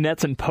empty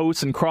nets and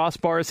posts and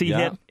crossbars he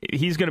hit.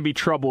 He's going to be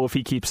trouble if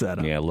he keeps that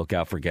up. Yeah, look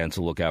out for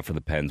Gensel. Look out for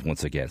the Pens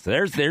once again. So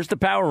there's the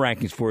power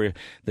rankings for you.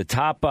 The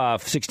top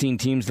 16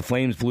 teams, the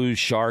Flames, Blues,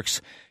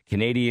 Sharks,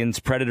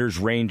 Canadiens, Predators,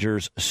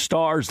 Rangers,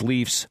 Stars,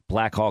 Leafs,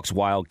 Blackhawks,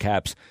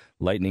 Wildcats,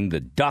 Lightning,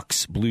 the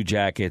Ducks, Blue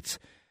Jackets,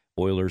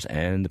 Oilers,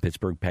 and the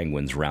Pittsburgh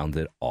Penguins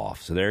rounded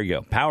off. So there you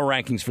go. Power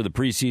rankings for the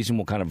preseason.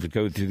 We'll kind of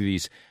go through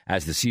these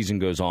as the season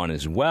goes on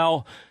as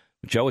well.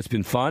 Joe, it's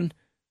been fun.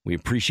 We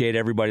appreciate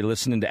everybody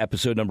listening to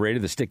episode number 8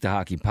 of the Stick to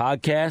Hockey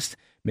podcast.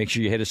 Make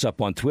sure you hit us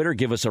up on Twitter.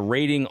 Give us a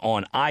rating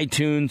on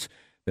iTunes.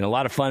 Been a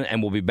lot of fun,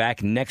 and we'll be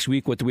back next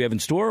week. What do we have in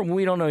store?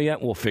 We don't know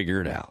yet. We'll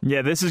figure it out.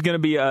 Yeah, this is going to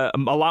be a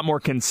lot more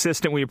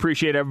consistent. We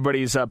appreciate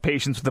everybody's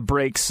patience with the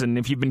breaks, and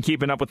if you've been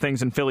keeping up with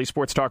things in Philly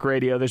Sports Talk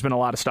Radio, there's been a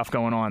lot of stuff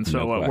going on.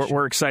 So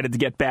we're excited to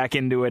get back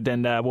into it,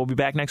 and we'll be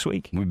back next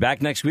week. We'll be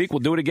back next week.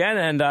 We'll do it again,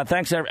 and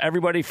thanks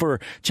everybody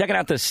for checking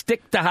out the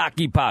Stick to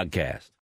Hockey podcast.